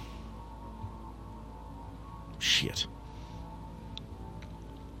 Shit.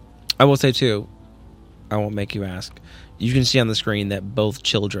 I will say too. I won't make you ask. You can see on the screen that both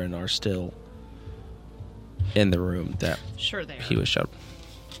children are still in the room that Sure they are. he was showed.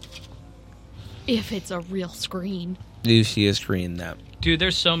 If it's a real screen. You see a screen that... Dude,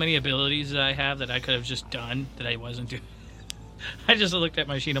 there's so many abilities that I have that I could have just done that I wasn't doing. I just looked at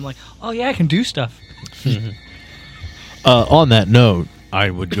my sheet. I'm like, oh yeah, I can do stuff. On that note,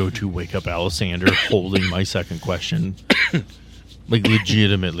 I would go to wake up Alessander holding my second question. Like,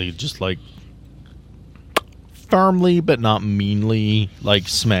 legitimately, just like firmly but not meanly, like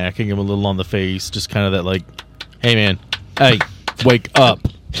smacking him a little on the face. Just kind of that, like, hey man, hey, wake up.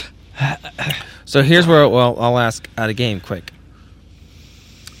 So here's where, I'll ask out of game quick.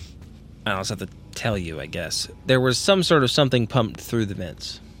 I also have to tell you, I guess. There was some sort of something pumped through the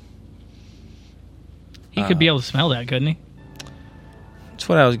vents. He could be able to smell that, couldn't he? That's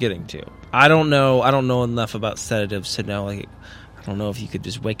what I was getting to. I don't know enough about sedatives to know, like, I don't know if you could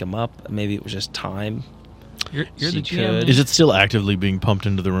just wake him up. Maybe it was just time. You're So the you GM. could- Is it still actively being pumped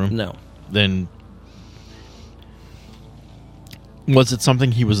into the room? No. Then was it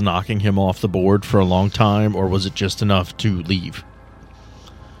something he was knocking him off the board for a long time, or was it just enough to leave?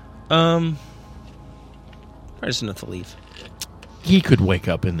 Probably just enough to leave. He could wake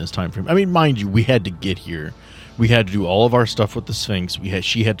up in this time frame. I mean, mind you, we had to get here. We had to do all of our stuff with the Sphinx.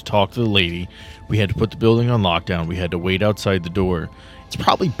 She had to talk to the lady. We had to put the building on lockdown. We had to wait outside the door. It's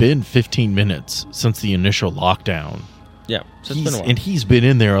probably been 15 minutes since the initial lockdown. Yeah, so it's been a while. And he's been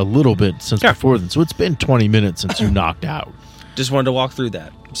in there a little bit since Yeah. before then. So it's been 20 minutes since you knocked out. Just wanted to walk through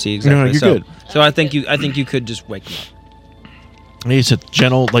that. See exactly. No, you're so, good. So I think you could just wake him up. And he said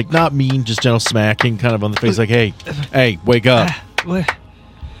gentle, like not mean, just gentle smacking kind of on the face, like, hey, wake up. What?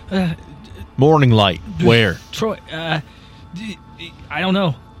 Morning light. Where? Troy, I don't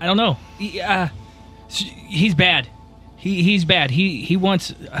know. He's bad. He's bad. He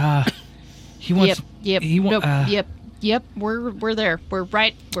wants. He wants. Yep. He Nope. Yep. We're there. We're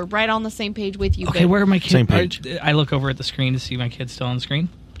right on the same page with you. Okay, babe. where are my kids? Same page. I look over at the screen to see my kids still on the screen.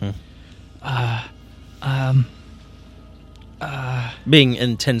 Being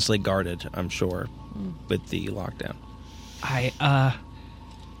intensely guarded, I'm sure, with the lockdown. I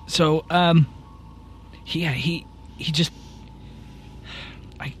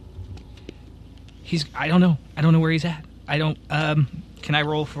don't know where he's at. I don't, can I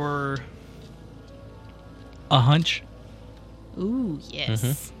roll for a hunch? Ooh, yes.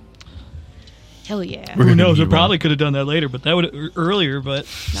 Mm-hmm. Hell yeah. We're Who gonna knows? need I you probably could have done that later, but that would earlier. But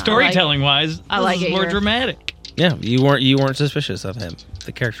storytelling wise, I like this is it more here. dramatic. Yeah, you weren't suspicious of him.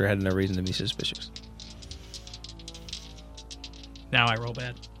 The character had no reason to be suspicious. Now I roll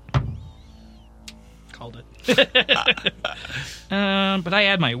bad. Called it. But I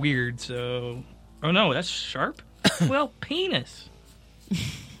add my weird, so. Oh no, that's sharp. Well, penis.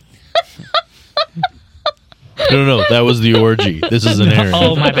 No, that was the orgy. This is an errand.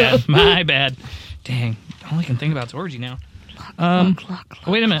 Oh, my bad. Dang, all I can think about is orgy now.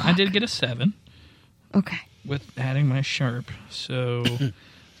 Wait a minute, I did get a 7 Okay. with adding my sharp, so.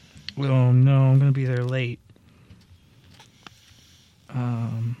 Oh no, I'm gonna be there late.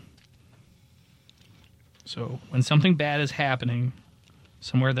 So when something bad is happening,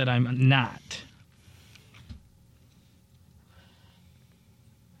 somewhere that I'm not,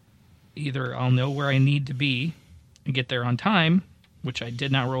 either I'll know where I need to be and get there on time, which I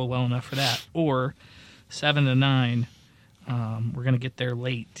did not roll well enough for that, or 7 to 9, we're going to get there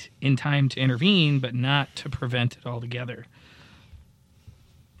late, in time to intervene, but not to prevent it altogether.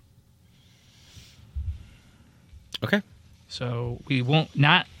 Okay. So we won't,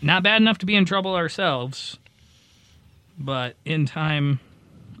 not bad enough to be in trouble ourselves, but in time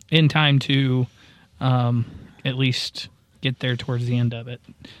to at least get there towards the end of it.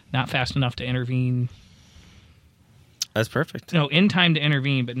 Not fast enough to intervene. That's perfect. No, in time to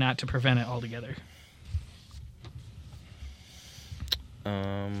intervene, but not to prevent it altogether.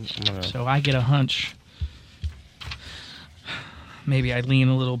 I'm gonna... So I get a hunch. Maybe I lean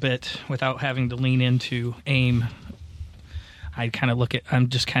a little bit without having to lean into aim. I kind of look at, I'm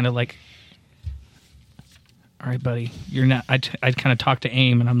just kind of like, all right, buddy, you're not, I kind of talk to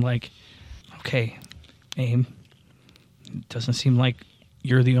aim and I'm like, okay, aim, it doesn't seem like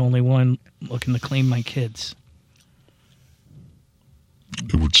you're the only one looking to claim my kids.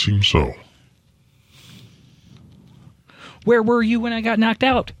 It would seem so. Where were you when I got knocked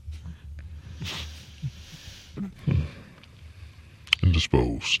out?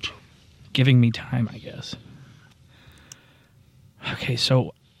 Indisposed. Giving me time, I guess. Okay,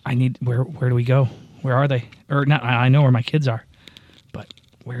 so I need, where do we go? Where are they? Or not, I know where my kids are. But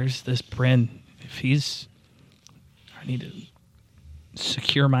where's this Bryn? If he's, I need to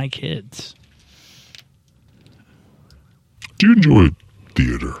secure my kids. Do you enjoy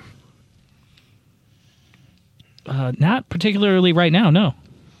theater? Not particularly right now, no.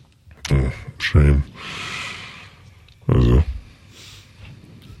 Oh, shame. There's a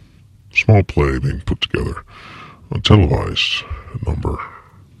small play being put together, a televised number,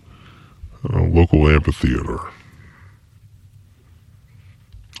 at a local amphitheater.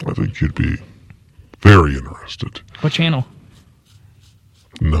 I think you'd be very interested. What channel?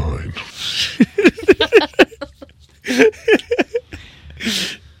 9.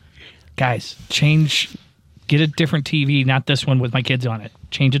 Guys, get a different TV, not this one with my kids on it.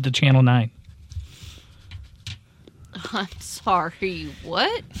 Change it to Channel 9. I'm sorry,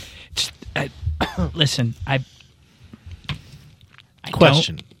 what? Listen, I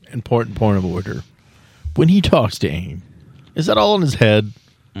Question. Important point of order. When he talks to AIM, is that all in his head?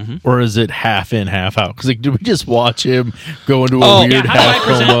 Mm-hmm. Or is it half in, half out? Because do we just watch him go into a weird half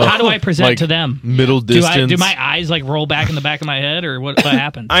coma? How do I present to them? Middle distance. Do my eyes roll back in the back of my head, or what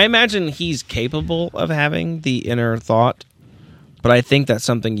happens? I imagine he's capable of having the inner thought, but I think that's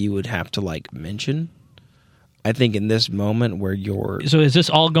something you would have to mention. I think in this moment where you're... So is this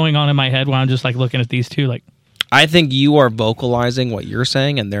all going on in my head while I'm just looking at these two? I think you are vocalizing what you're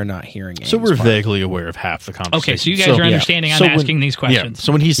saying and they're not hearing it. So we're vaguely aware of half the conversation. Okay, so you guys are understanding I'm asking these questions. Yeah,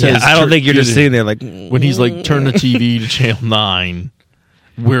 so when he says... I don't think you're just sitting there when he's turn the TV to Channel 9,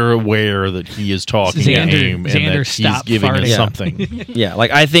 we're aware that he is talking to AIM and that he's giving us something. Yeah,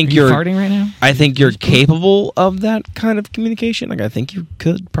 I think you're farting right now? I think you're capable of that kind of communication. I think you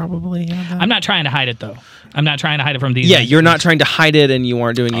could probably have that. I'm not trying to hide it, though. I'm not trying to hide it from these. Yeah, you're not trying to hide it and you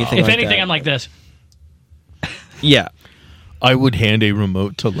aren't doing anything If like anything, that. I'm like this. Yeah. I would hand a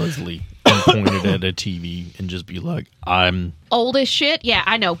remote to Leslie and point it at a TV and just be like, I'm... Old as shit? Yeah,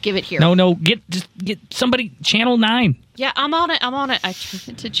 I know. Give it here. No, get somebody, Channel 9. Yeah, I'm on it. I turned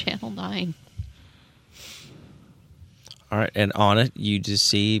it to Channel 9. All right, and on it, you just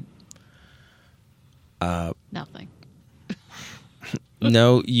see... Nothing.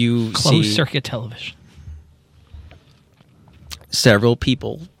 No, you Closed see... circuit television. Several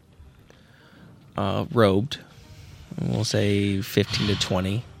people robed, we'll say 15 to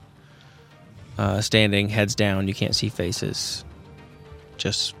 20, standing, heads down. You can't see faces,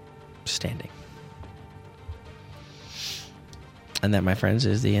 just standing. And that, my friends,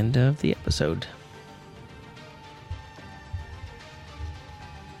 is the end of the episode.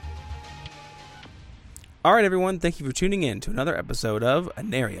 All right, everyone, thank you for tuning in to another episode of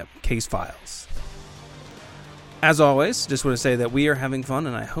Anarium Case Files. As always, just want to say that we are having fun,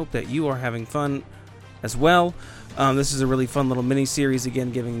 and I hope that you are having fun as well. This is a really fun little mini-series,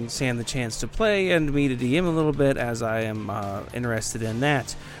 again, giving Sam the chance to play and me to DM a little bit, as I am interested in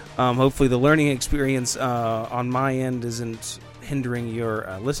that. Hopefully the learning experience on my end isn't hindering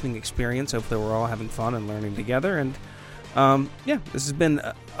your listening experience. Hopefully we're all having fun and learning together. And, this has been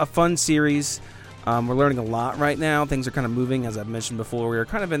a fun series. We're learning a lot right now. Things are kind of moving, as I've mentioned before. We are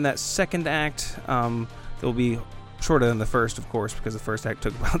kind of in that second act. It will be shorter than the first, of course, because the first act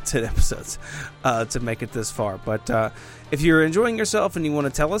took about 10 episodes to make it this far. But if you're enjoying yourself and you want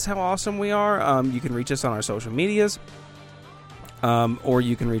to tell us how awesome we are, you can reach us on our social medias, or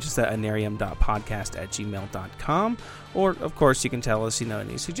you can reach us at anarium.podcast@gmail.com. Or, of course, you can tell us,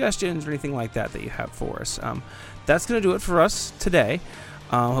 any suggestions or anything like that you have for us. That's going to do it for us today.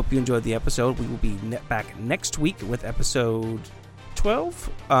 Hope you enjoyed the episode. We will be back next week with episode 12.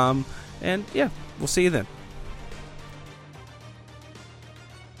 And, we'll see you then.